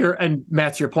I think and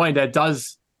Matt, to your point, that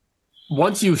does.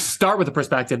 Once you start with a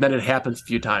perspective, then it happens a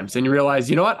few times and you realize,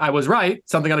 you know what, I was right.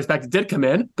 Something unexpected did come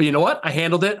in, but you know what? I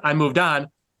handled it. I moved on.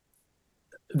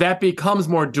 That becomes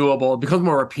more doable. It becomes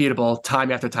more repeatable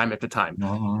time after time after time.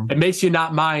 Uh-huh. It makes you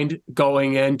not mind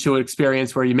going into an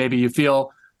experience where you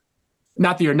feel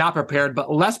not that you're not prepared, but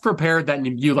less prepared than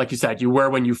you, like you said, you were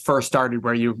when you first started,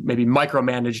 where you maybe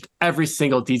micromanaged every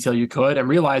single detail you could and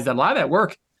realized that a lot of that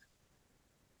work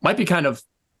might be kind of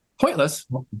pointless,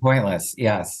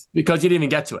 yes, because you didn't even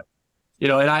get to it,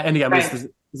 and again, there's a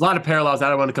lot of parallels. I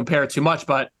don't want to compare it too much,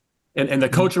 but in the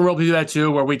coaching world, we do that too,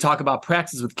 where we talk about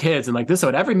practice with kids and like this is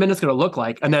what every minute's going to look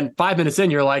like, and then 5 minutes in,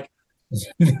 you're like,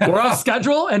 we're off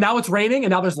schedule, and now it's raining,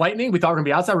 and now there's lightning. We thought we were going to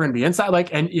be outside, we're going to be inside.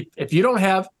 Like, and if you don't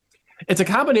have, it's a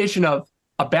combination of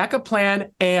a backup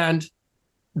plan and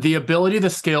the ability,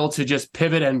 the skill to just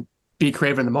pivot and be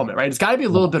creative in the moment, right? It's got to be a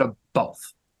little bit of both.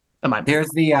 There's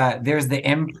the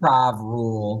improv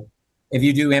rule. If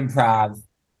you do improv,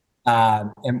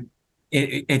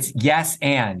 it's yes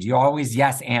and. You always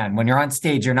yes and. When you're on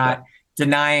stage, you're not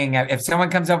denying. If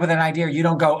someone comes up with an idea, you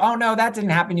don't go, oh no, that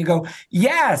didn't happen. You go,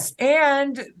 yes,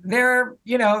 and they're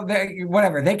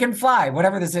whatever, they can fly,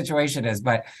 whatever the situation is.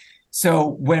 But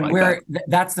So when Like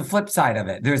that's the flip side of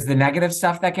it. There's the negative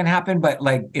stuff that can happen, but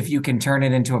like if you can turn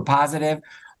it into a positive,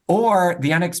 or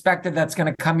the unexpected that's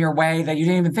going to come your way that you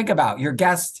didn't even think about, your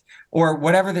guest or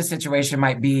whatever the situation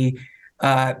might be,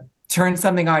 turn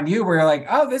something on you where you're like,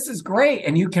 oh, this is great.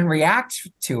 And you can react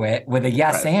to it with a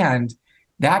yes, Right. and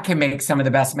that can make some of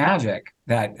the best magic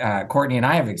that Cortney and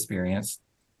I have experienced.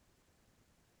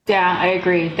 Yeah, I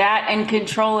agree. That and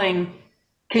controlling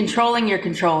your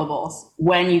controllables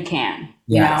when you can.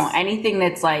 You know, Yes. anything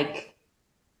that's like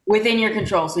within your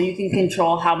control. So you can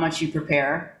control how much you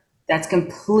prepare. That's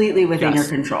completely within your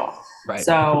Yes. control. Right.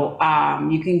 So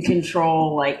you can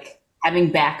control like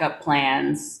having backup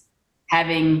plans,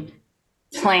 having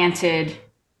planted,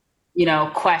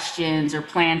 questions or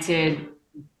planted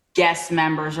guest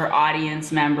members or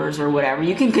audience members or whatever.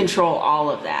 You can control all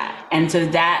of that. And so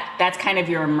that's kind of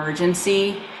your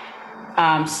emergency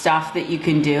stuff that you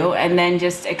can do. And then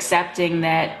just accepting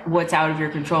that what's out of your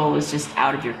control is just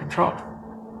out of your control.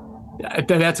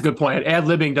 That's a good point.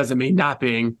 Ad-libbing doesn't mean not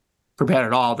being prepared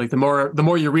at all. Like the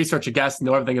more you research a guest and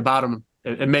know everything about them,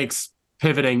 it makes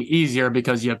pivoting easier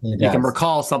because you can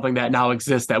recall something that now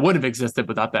exists that would have existed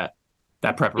without that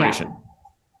preparation. Yeah.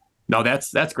 No,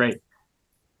 that's great.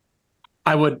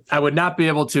 I would not be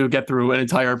able to get through an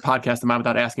entire podcast of mine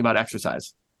without asking about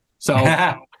exercise. So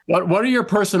what are your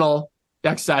personal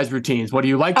exercise routines? What do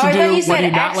you like to do? You said what do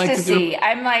you not ecstasy. Like to do?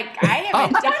 I'm like, I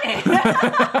haven't done it.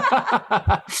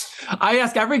 I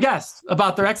ask every guest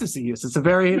about their ecstasy use. It's a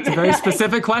very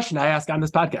specific question I ask on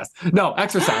this podcast. No,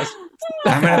 exercise.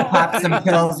 I'm going to pop some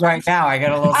pills right now. I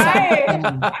got a little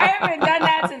something. I haven't done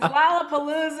that since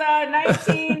Lollapalooza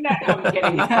 19. I'm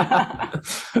kidding.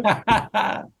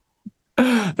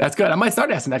 That's good. I might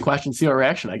start asking that question, see what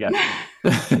reaction I get.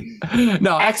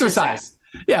 No, exercise.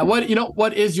 Yeah.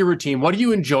 What is your routine? What do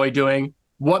you enjoy doing?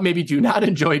 What maybe do you not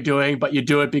enjoy doing, but you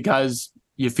do it because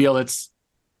you feel it's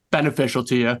beneficial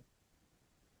to you?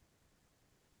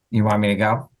 You want me to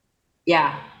go?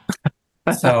 Yeah.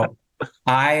 So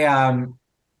I've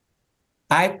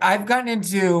gotten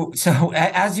into,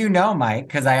 as you know, Mike,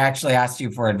 because I actually asked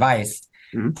you for advice.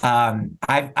 Mm-hmm.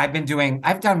 I've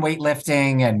done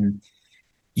weightlifting and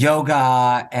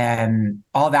yoga and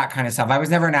all that kind of stuff. I was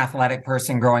never an athletic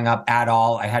person growing up at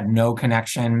all. I had no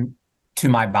connection to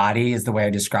my body, is the way I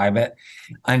describe it,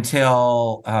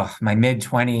 until my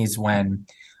mid-20s when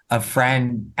a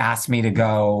friend asked me to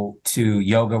go to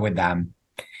yoga with them.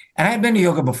 And I had been to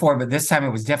yoga before, but this time it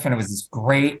was different. It was this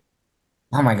great,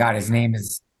 oh my God, his name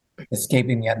is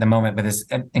escaping me at the moment, but this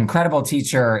incredible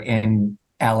teacher in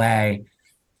LA.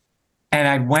 And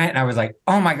I went and I was like,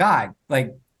 oh my God,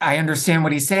 like I understand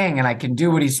what he's saying and I can do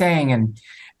what he's saying. And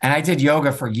I did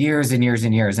yoga for years and years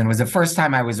and years. And it was the first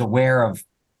time I was aware of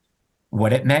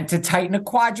what it meant to tighten a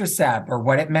quadricep, or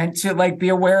what it meant to like be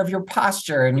aware of your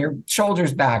posture and your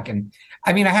shoulders back. And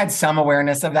I mean, I had some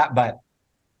awareness of that, but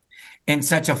in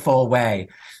such a full way.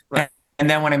 Right. And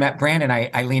then when I met Brandon,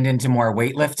 I leaned into more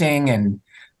weightlifting and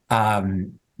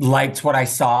liked what I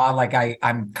saw. Like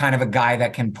I'm kind of a guy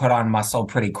that can put on muscle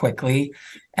pretty quickly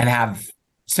and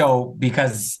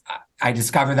because I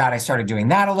discovered that, I started doing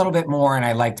that a little bit more, and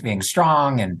I liked being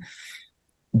strong and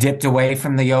dipped away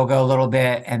from the yoga a little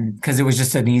bit. And because it was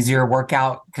just an easier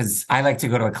workout, because I like to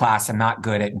go to a class. I'm not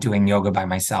good at doing yoga by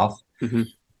myself.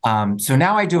 Mm-hmm. So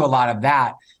now I do a lot of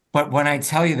that. But when I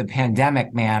tell you the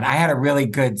pandemic, man, I had a really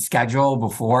good schedule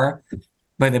before,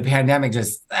 but the pandemic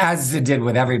just, as it did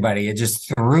with everybody, it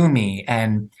just threw me.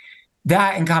 And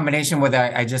that in combination with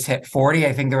I just hit 40,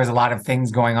 I think there was a lot of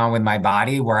things going on with my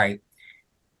body where I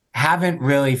haven't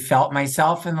really felt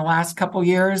myself in the last couple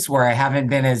years, where I haven't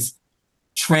been as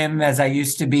trim as I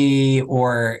used to be,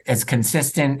 or as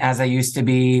consistent as I used to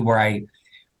be, where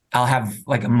I'll have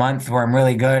like a month where I'm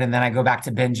really good, and then I go back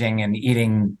to binging and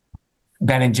eating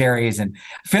Ben and Jerry's. And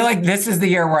I feel like this is the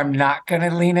year where I'm not going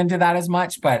to lean into that as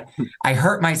much, but I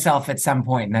hurt myself at some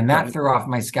point, and then that threw off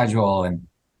my schedule. And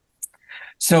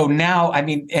so now, I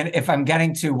mean, if I'm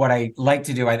getting to what I like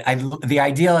to do, the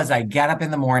ideal is I get up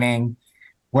in the morning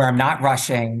where I'm not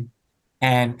rushing,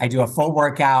 and I do a full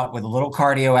workout with a little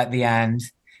cardio at the end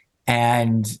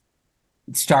and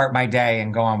start my day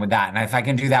and go on with that. And if I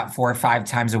can do that 4 or 5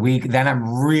 times a week, then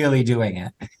I'm really doing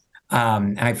it.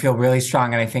 And I feel really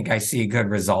strong, and I think I see good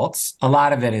results. A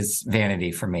lot of it is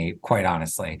vanity for me, quite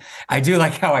honestly. I do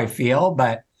like how I feel,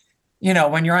 but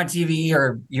when you're on TV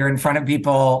or you're in front of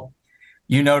people,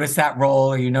 you notice that roll,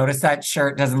 or you notice that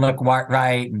shirt doesn't look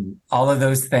right, and all of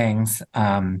those things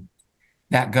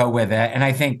that go with it. And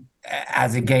I think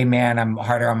as a gay man, I'm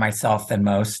harder on myself than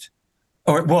most,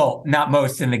 or well, not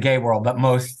most in the gay world, but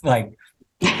most like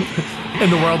in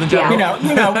the world in general.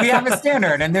 We have a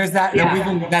standard, and there's that.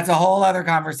 That's a whole other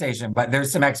conversation. But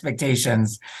there's some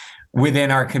expectations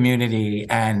within our community,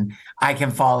 and I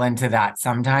can fall into that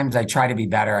sometimes. I try to be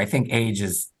better. I think age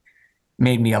has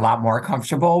made me a lot more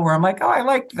comfortable, where I'm like, oh, I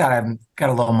like that I've got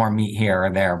a little more meat here or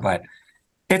there, but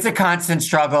it's a constant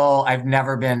struggle. I've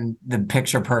never been the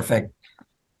picture perfect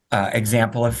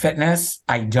example of fitness.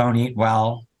 I don't eat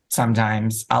well.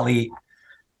 Sometimes I'll eat.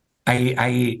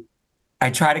 I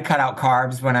try to cut out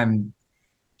carbs when I'm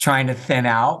trying to thin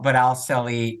out, but I'll still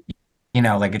eat,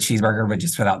 like a cheeseburger, but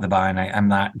just without the bun. I'm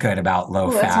not good about low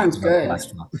fat. That sounds good.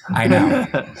 Cholesterol. I know.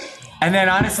 And then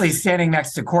honestly, standing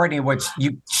next to Cortney, which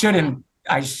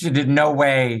I should in no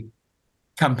way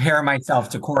compare myself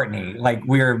to Cortney. Like,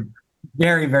 we're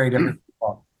very, very different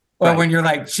people. But when you're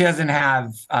like, she doesn't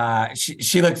have,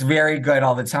 she looks very good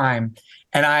all the time.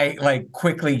 And I like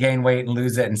quickly gain weight and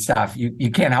lose it and stuff.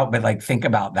 You can't help but like think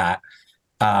about that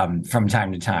from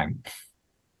time to time.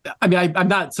 I mean, I'm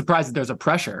not surprised that there's a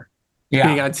pressure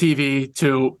being on TV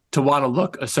to want to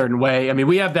look a certain way. I mean,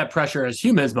 we have that pressure as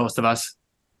humans, most of us,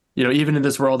 even in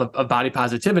this world of body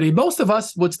positivity, most of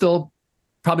us would still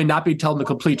probably not be telling the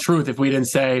complete truth if we didn't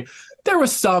say there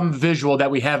was some visual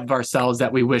that we have of ourselves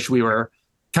that we wish we were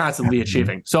constantly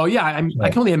achieving. So yeah, I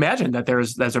can only imagine that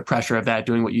there's a pressure of that,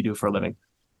 doing what you do for a living.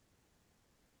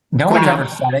 No one ever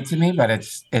said it to me, but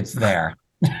it's there.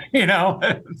 Yeah.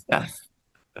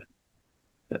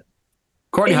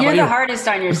 Cortney, how you're about the you? hardest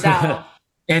on yourself.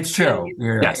 It's true.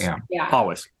 You're yes. right. Yeah.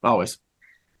 Always.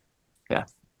 Yeah.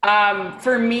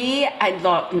 For me,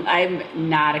 I'm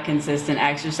not a consistent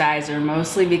exerciser,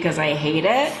 mostly because I hate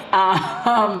it.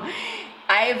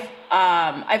 I've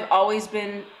always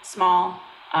been small.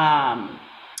 I've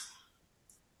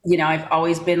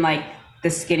always been like the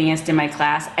skinniest in my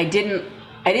class. I didn't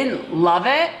love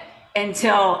it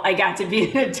until I got to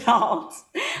be an adult.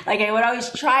 Like, I would always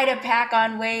try to pack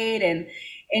on weight, and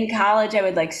in college I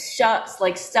would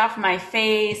stuff my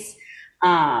face.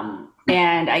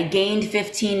 And I gained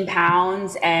 15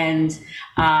 pounds, and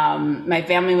my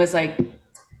family was like,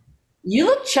 you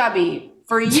look chubby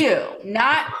for you,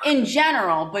 not in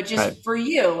general, but just for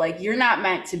you. Like, you're not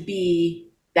meant to be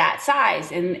that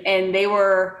size. And they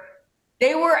were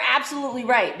absolutely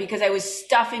right, because I was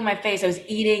stuffing my face. I was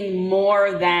eating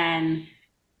more than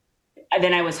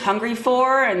I was hungry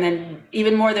for, and then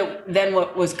even more than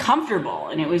what was comfortable.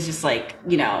 And it was just like,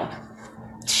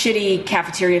 shitty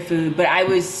cafeteria food, but I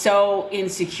was so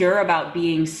insecure about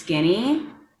being skinny.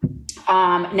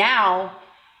 Now,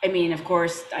 I mean, of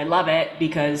course, I love it,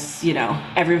 because,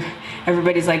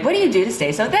 everybody's like, what do you do to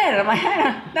stay so thin? And I'm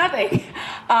like, nothing.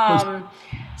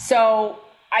 So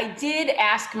I did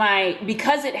ask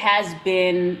because it has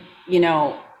been,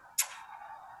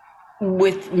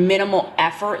 with minimal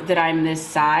effort that I'm this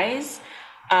size.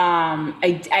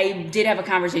 I did have a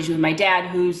conversation with my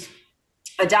dad, who's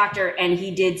a doctor, and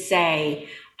he did say,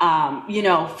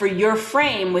 for your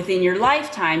frame within your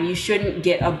lifetime, you shouldn't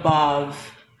get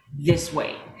above this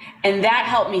weight. And that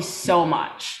helped me so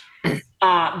much,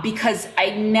 because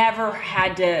I never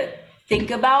had to think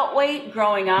about weight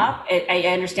growing up. I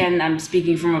understand I'm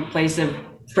speaking from a place of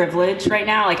privilege right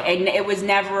now. Like, it was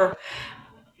never,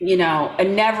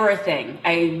 never a thing.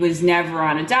 I was never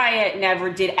on a diet, never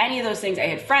did any of those things. I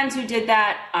had friends who did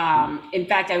that. In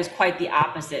fact, I was quite the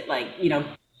opposite. Like,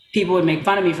 people would make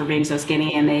fun of me for being so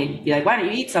skinny, and they'd be like, why don't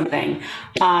you eat something?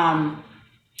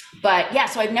 But yeah,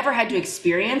 so I've never had to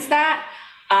experience that.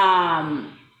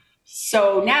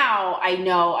 So now I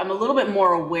know I'm a little bit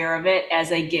more aware of it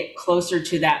as I get closer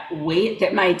to that weight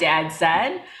that my dad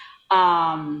said.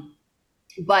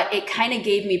 But it kind of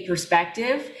gave me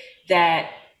perspective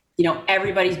that,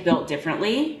 everybody's built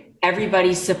differently.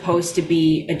 Everybody's supposed to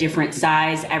be a different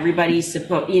size. Everybody's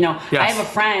supposed, yes. I have a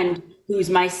friend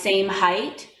who's my same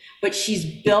height, but she's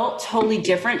built totally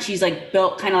different. She's like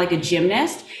built kind of like a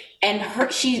gymnast, and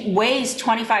she weighs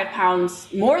 25 pounds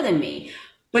more than me,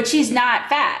 but she's not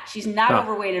fat. She's not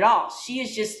overweight at all. She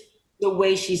is just the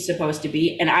way she's supposed to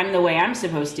be, and I'm the way I'm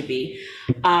supposed to be.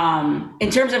 In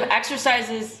terms of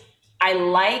exercises,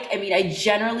 I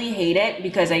generally hate it,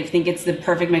 because I think it's the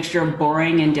perfect mixture of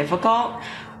boring and difficult.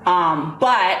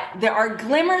 But there are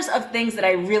glimmers of things that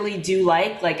I really do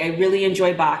like. Like, I really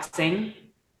enjoy boxing.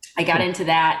 I got into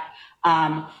that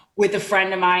with a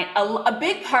friend of mine. A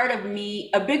big part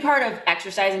of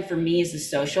exercising for me is the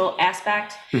social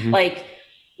aspect. Mm-hmm. Like,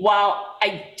 while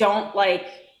I don't like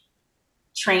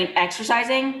train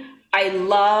exercising, I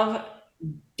love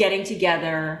getting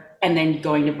together and then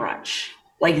going to brunch.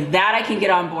 Like, that I can get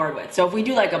on board with. So if we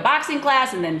do like a boxing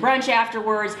class and then brunch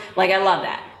afterwards, like, I love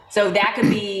that. So that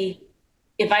could be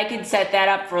if I could set that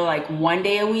up for like one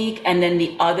day a week and then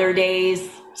the other days,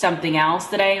 something else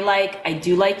that I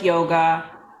do like yoga.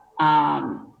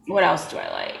 What else do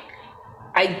I like?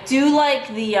 I do like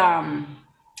the,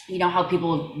 you know, how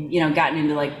people have, you know, gotten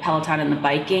into like Peloton and the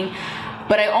biking,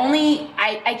 but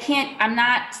I can't, I'm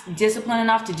not disciplined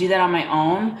enough to do that on my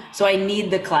own. So I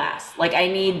need the class. Like I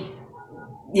need,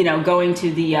 you know,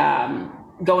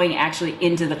 going actually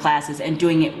into the classes and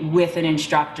doing it with an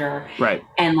instructor. Right.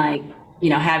 And like, you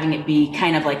know, having it be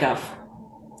kind of like a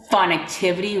fun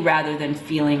activity rather than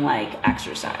feeling like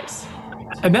exercise.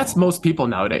 And that's most people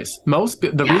nowadays.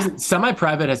 The reason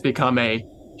semi-private has become a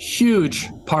huge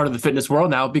part of the fitness world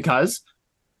now, because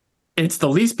it's the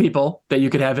least people that you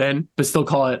could have in, but still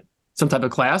call it some type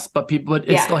of class. But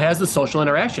it still has the social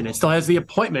interaction. It still has the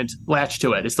appointment latched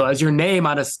to it. It still has your name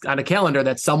on a calendar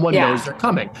that someone knows they're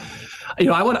coming. You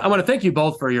know, I want to thank you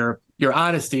both for your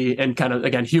honesty and kind of,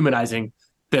 again, humanizing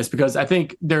this, because I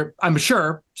think I'm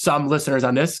sure some listeners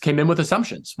on this came in with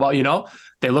assumptions. Well, you know,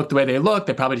 they look the way they look.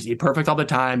 They probably just eat perfect all the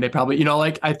time. They probably, you know,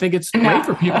 like, I think it's great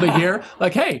for people to hear,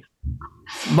 like, hey,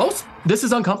 this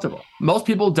is uncomfortable. Most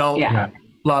people don't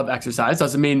love exercise.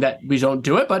 Doesn't mean that we don't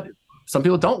do it, but some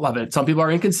people don't love it. Some people are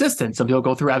inconsistent. Some people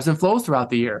go through ebbs and flows throughout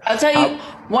the year. I'll tell you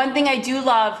one thing I do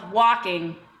love: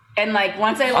 walking. And like,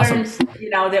 once I learned, you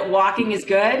know, that walking is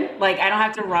good, like I don't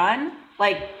have to run.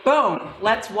 Like, boom,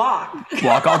 let's walk.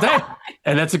 Walk all day.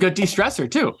 And that's a good de-stressor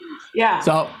too. Yeah.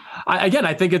 So I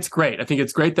think it's great. I think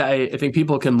it's great that I think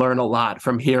people can learn a lot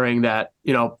from hearing that,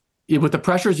 you know, with the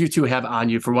pressures you two have on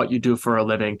you for what you do for a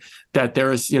living, that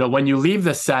there's, you know, when you leave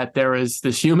the set, there is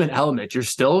this human element. You're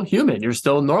still human. You're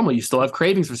still normal. You still have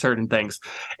cravings for certain things.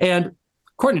 And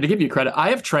Cortney, to give you credit, I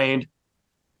have trained,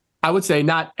 I would say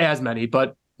not as many,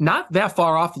 but not that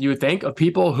far off that you would think, of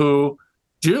people who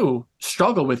do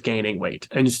struggle with gaining weight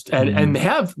and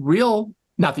have real,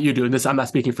 not that you do, and this, I'm not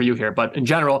speaking for you here, but in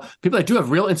general, people that do have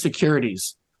real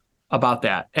insecurities about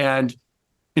that. And,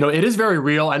 you know, it is very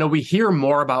real. I know we hear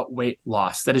more about weight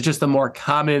loss. That is just a more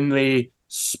commonly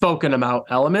spoken about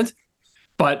element.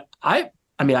 But I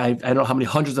don't know how many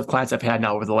hundreds of clients I've had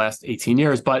now over the last 18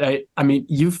 years, but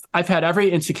I've had every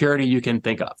insecurity you can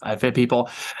think of. I've had people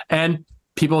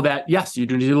that, yes, you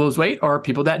do need to lose weight, or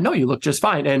people that, no, you look just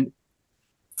fine. And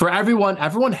for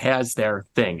everyone has their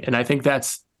thing. And I think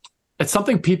it's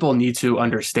something people need to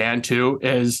understand too,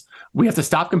 is we have to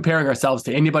stop comparing ourselves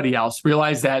to anybody else,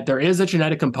 realize that there is a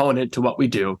genetic component to what we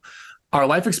do. Our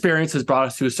life experience has brought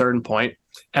us to a certain point,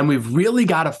 and we've really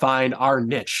got to find our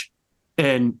niche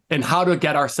in how to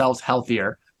get ourselves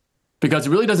healthier, because it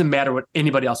really doesn't matter what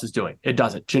anybody else is doing. It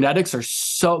doesn't. Genetics they're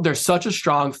such a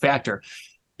strong factor.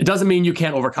 It doesn't mean you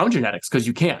can't overcome genetics, because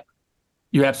you can't.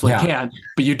 You absolutely can,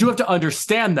 but you do have to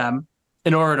understand them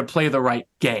in order to play the right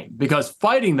game, because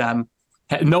fighting them,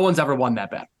 no one's ever won that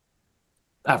battle,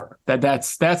 ever.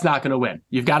 That's not going to win.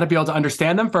 You've got to be able to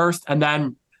understand them first, and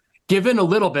then give in a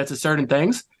little bit to certain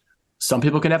things. Some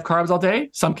people can have carbs all day,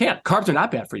 some can't. Carbs are not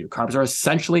bad for you. Carbs are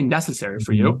essentially necessary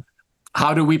for you.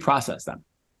 How do we process them?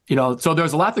 You know, so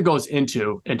there's a lot that goes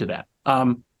into that.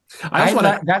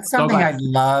 That's something I'd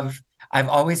love. I've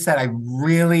always said I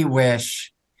really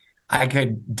wish I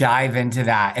could dive into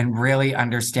that and really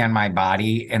understand my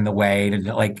body in the way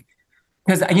to, like,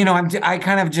 because, you know, I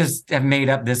kind of just have made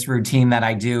up this routine that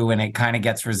I do, and it kind of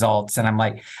gets results. And I'm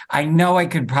like, I know I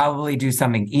could probably do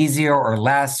something easier or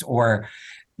less, or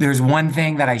there's one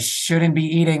thing that I shouldn't be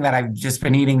eating that I've just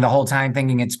been eating the whole time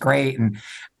thinking it's great. And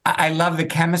I love the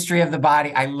chemistry of the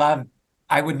body. I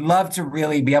would love to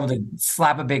really be able to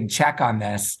slap a big check on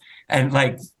this and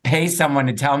like pay someone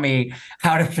to tell me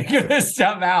how to figure this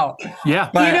stuff out. Yeah.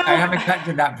 But you know, I haven't got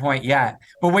to that point yet.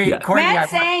 But wait, Cortney,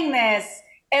 Matt's saying this,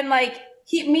 and like,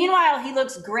 meanwhile, he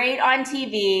looks great on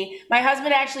TV. My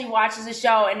husband actually watches the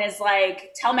show and is like,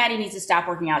 tell Matt he needs to stop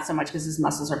working out so much because his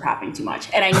muscles are popping too much.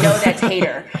 And I know that's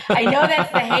hater. I know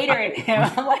that's the hater in him.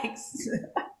 I'm like,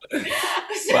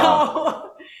 so.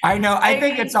 Wow. I know. I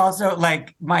think it's also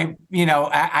like I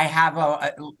have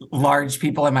a large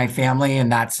people in my family,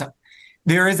 and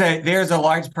there's a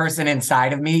large person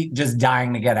inside of me just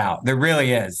dying to get out. There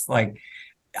really is. Like,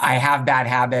 I have bad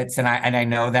habits, and I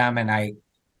know them, and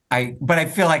but I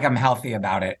feel like I'm healthy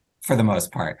about it for the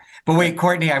most part. But wait,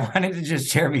 Cortney, I wanted to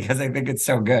just share, because I think it's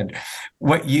so good,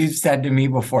 what you said to me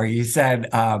before. You said,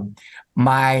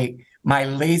 my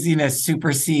laziness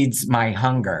supersedes my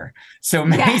hunger. So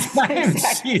many times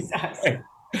exactly.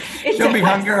 she'll be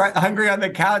hungry on the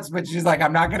couch, but she's like,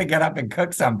 I'm not going to get up and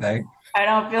cook something. I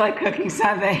don't feel like cooking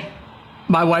something.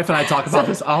 My wife and I talk about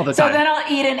this all the time. So then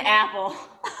I'll eat an apple.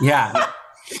 Yeah.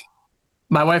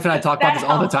 My wife and I talk about this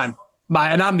all the time.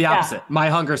 And I'm the opposite. Yeah. My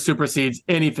hunger supersedes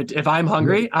any. If I'm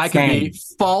hungry, I could be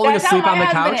falling That's asleep how on my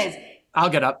the husband couch. is. I'll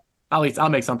get up. I'll eat. I'll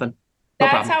make something. No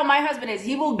That's problem. how my husband is.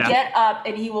 He will get up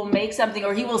and he will make something,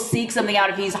 or he will seek something out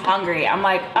if he's hungry. I'm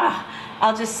like,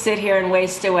 I'll just sit here and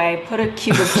waste away. Put a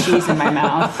cube of cheese in my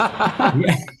mouth.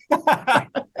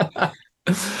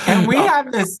 And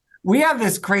we have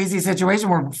this crazy situation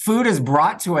where food is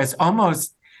brought to us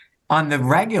almost on the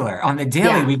regular, on the daily.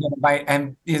 Yeah. We get invited,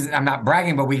 and I'm not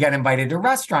bragging, but we get invited to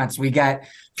restaurants. We get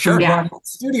Sure. food brought to the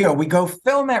studio. We go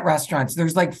film at restaurants.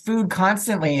 There's like food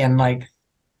constantly, and like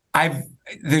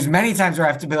there's many times where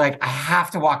I have to be like, I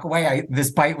have to walk away.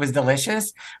 This bite was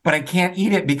delicious, but I can't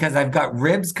eat it because I've got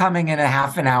ribs coming in a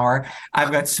half an hour.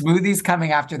 I've got smoothies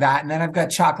coming after that, and then I've got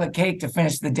chocolate cake to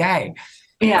finish the day.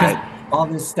 Yeah. All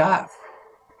this stuff.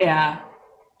 Yeah.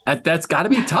 That's got to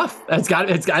be tough.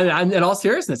 In all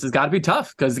seriousness, it's got to be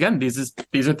tough because again,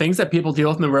 these are things that people deal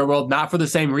with in the real world, not for the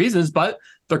same reasons, but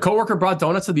their coworker brought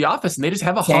donuts to the office and they just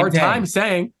have a hard time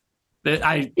saying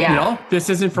that this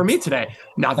isn't for me today.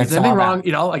 Not that there's anything wrong.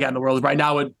 Again, the world right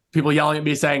now with people yelling at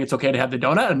me saying it's okay to have the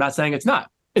donut. I'm not saying it's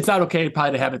not. It's not okay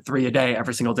probably to have it 3 a day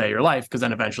every single day of your life because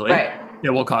then eventually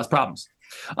it will cause problems.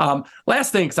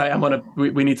 Last thing, because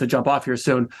we need to jump off here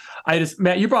soon.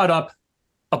 Matt, you brought up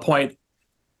a point.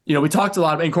 We talked a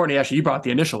lot about, and Cortney, actually, you brought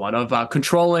the initial one of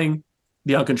controlling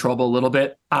the uncontrollable a little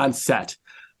bit on set.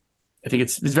 I think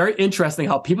it's very interesting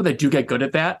how people that do get good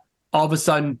at that all of a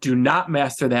sudden do not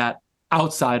master that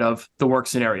outside of the work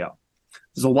scenario.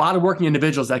 There's a lot of working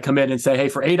individuals that come in and say, hey,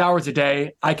 for 8 hours a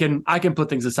day, I can put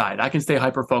things aside. I can stay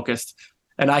hyper-focused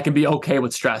and I can be okay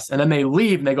with stress. And then they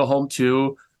leave and they go home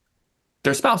to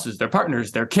their spouses, their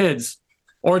partners, their kids,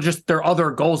 or just their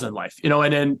other goals in life,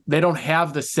 and then they don't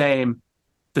have the same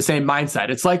mindset.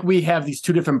 It's like we have these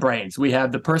two different brains. We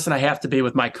have the person I have to be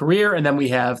with my career, and then we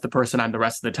have the person I'm the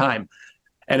rest of the time.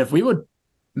 And if we would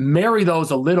marry those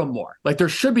a little more, like there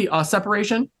should be a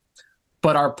separation,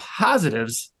 but our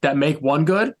positives that make one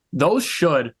good, those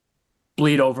should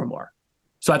bleed over more.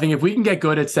 So I think if we can get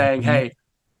good at saying, hey,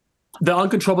 the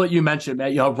uncontrollable that you mentioned,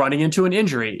 running into an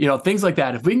injury, things like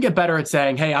that. If we can get better at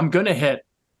saying, hey, I'm going to hit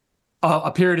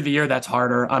a period of the year that's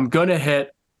harder. I'm going to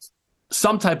hit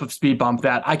some type of speed bump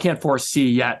that I can't foresee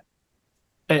yet.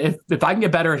 If I can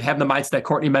get better at having the mindset that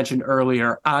Cortney mentioned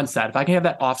earlier on set, if I can have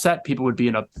that offset, people would be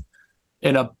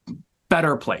in a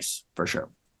better place for sure.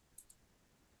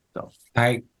 So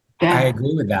I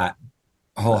agree with that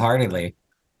wholeheartedly.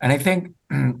 And I think,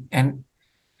 and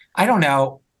I don't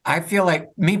know, I feel like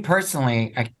me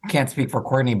personally, I can't speak for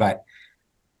Cortney, but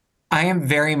I am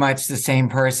very much the same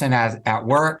person as at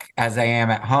work, as I am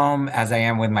at home, as I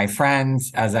am with my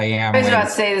friends, as I am. I was about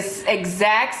to say this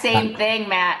exact same thing,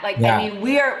 Matt. I mean,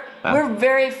 we're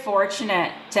very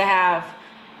fortunate to have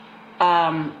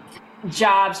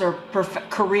jobs or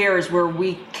careers where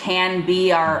we can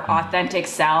be our authentic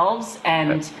selves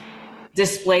and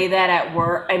display that at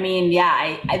work. I mean,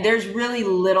 there's really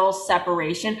little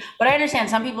separation, but I understand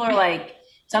some people are like,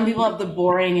 some people have the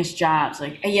boringest jobs,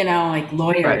 like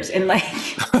lawyers, and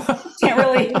can't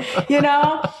really,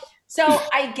 So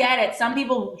I get it. Some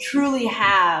people truly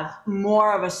have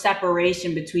more of a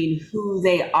separation between who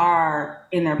they are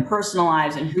in their personal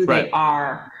lives and who they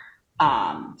are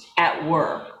at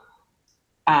work.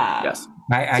 Yes.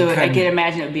 I can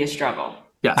imagine it would be a struggle.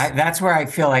 Yes. That's where I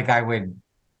feel like I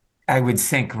would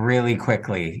sink really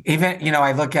quickly. Even,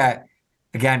 I look at,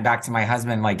 again, back to my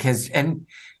husband, and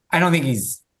I don't think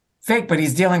he's fake, but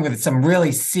he's dealing with some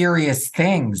really serious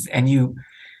things. And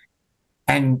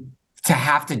to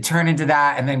have to turn into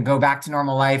that and then go back to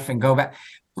normal life and go back,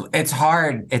 it's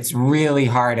hard. It's really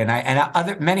hard.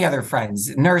 And many other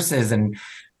friends, nurses and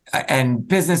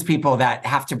business people that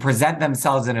have to present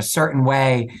themselves in a certain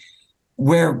way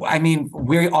where,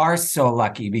 we are so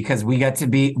lucky because we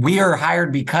are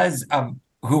hired because of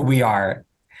who we are.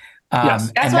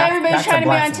 Yes. That's why everybody's trying to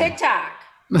be on TikTok.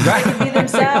 They can be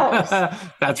themselves.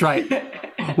 That's right.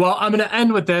 Well, I'm going to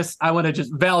end with this. I want to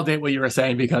just validate what you were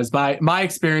saying because my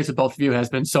experience with both of you has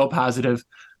been so positive.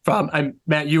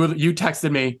 Matt, you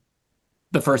texted me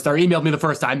emailed me the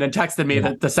first time, then texted me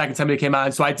the second time you came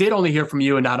on. So I did only hear from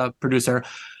you and not a producer.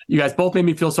 You guys both made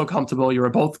me feel so comfortable. You were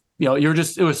both,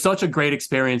 it was such a great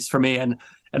experience for me. And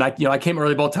I came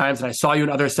early both times and I saw you in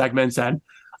other segments. And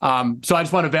so I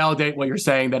just want to validate what you're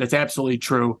saying, that it's absolutely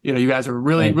true. You guys are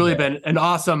really been an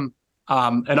awesome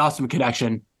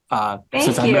connection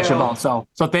since I met you both. So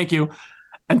thank you.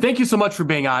 And thank you so much for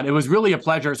being on. It was really a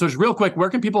pleasure. So just real quick, where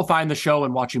can people find the show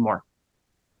and watch you more?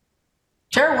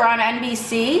 Sure. We're on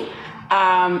NBC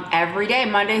every day,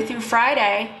 Monday through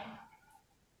Friday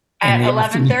at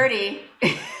 11:30.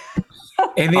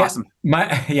 Awesome.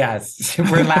 Yes,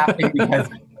 we're laughing because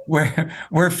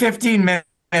we're 15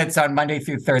 minutes on Monday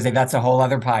through Thursday. That's a whole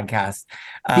other podcast.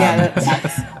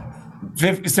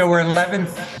 So we're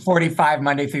 11:45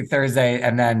 Monday through Thursday,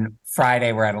 and then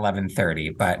Friday we're at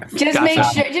 11:30. But just make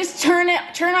sure, just turn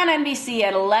on NBC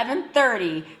at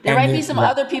 11:30. There might be some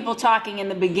other people talking in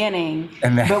the beginning,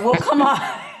 but we'll come on.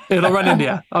 It'll run into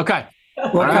you. Okay.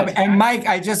 And Mike,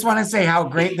 I just want to say how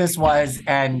great this was,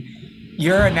 and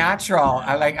you're a natural.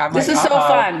 This is so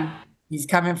fun. He's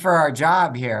coming for our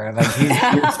job here.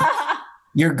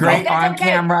 You're great on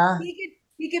camera.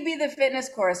 He could be the fitness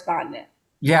correspondent.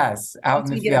 Yes, out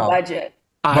in the field. Get a budget.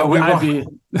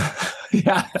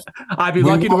 I'd be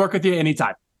lucky to work with you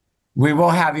anytime. We will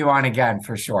have you on again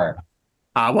for sure.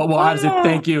 Well, honestly,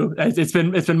 thank you. It's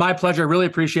been my pleasure. Really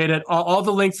appreciate it. All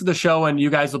the links to the show and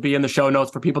you guys will be in the show notes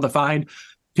for people to find.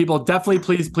 People, definitely,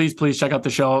 please check out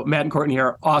the show. Matt and Cortney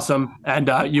are awesome, and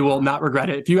you will not regret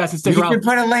it. If you guys can stick around, you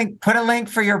can put a link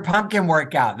for your pumpkin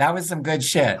workout. That was some good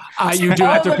shit. You do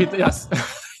have to repeat. Yes.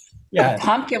 Yeah.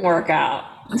 Pumpkin workout.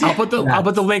 I'll put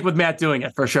the link with Matt doing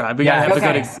it for sure. We gotta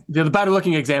have the better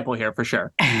looking example here for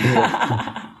sure. All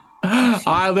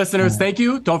right, listeners, thank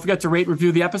you. Don't forget to rate,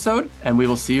 review the episode, and we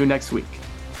will see you next week.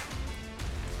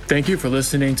 Thank you for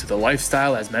listening to the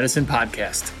Lifestyle as Medicine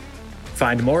podcast.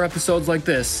 Find more episodes like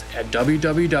this at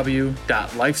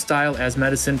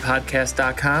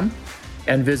www.lifestyleasmedicinepodcast.com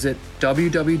and visit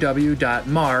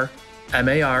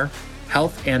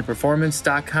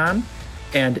www.marhealthandperformance.com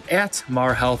and at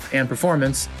Mar Health and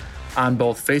Performance on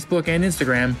both Facebook and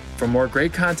Instagram for more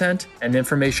great content and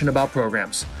information about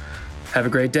programs. Have a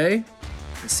great day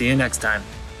and see you next time.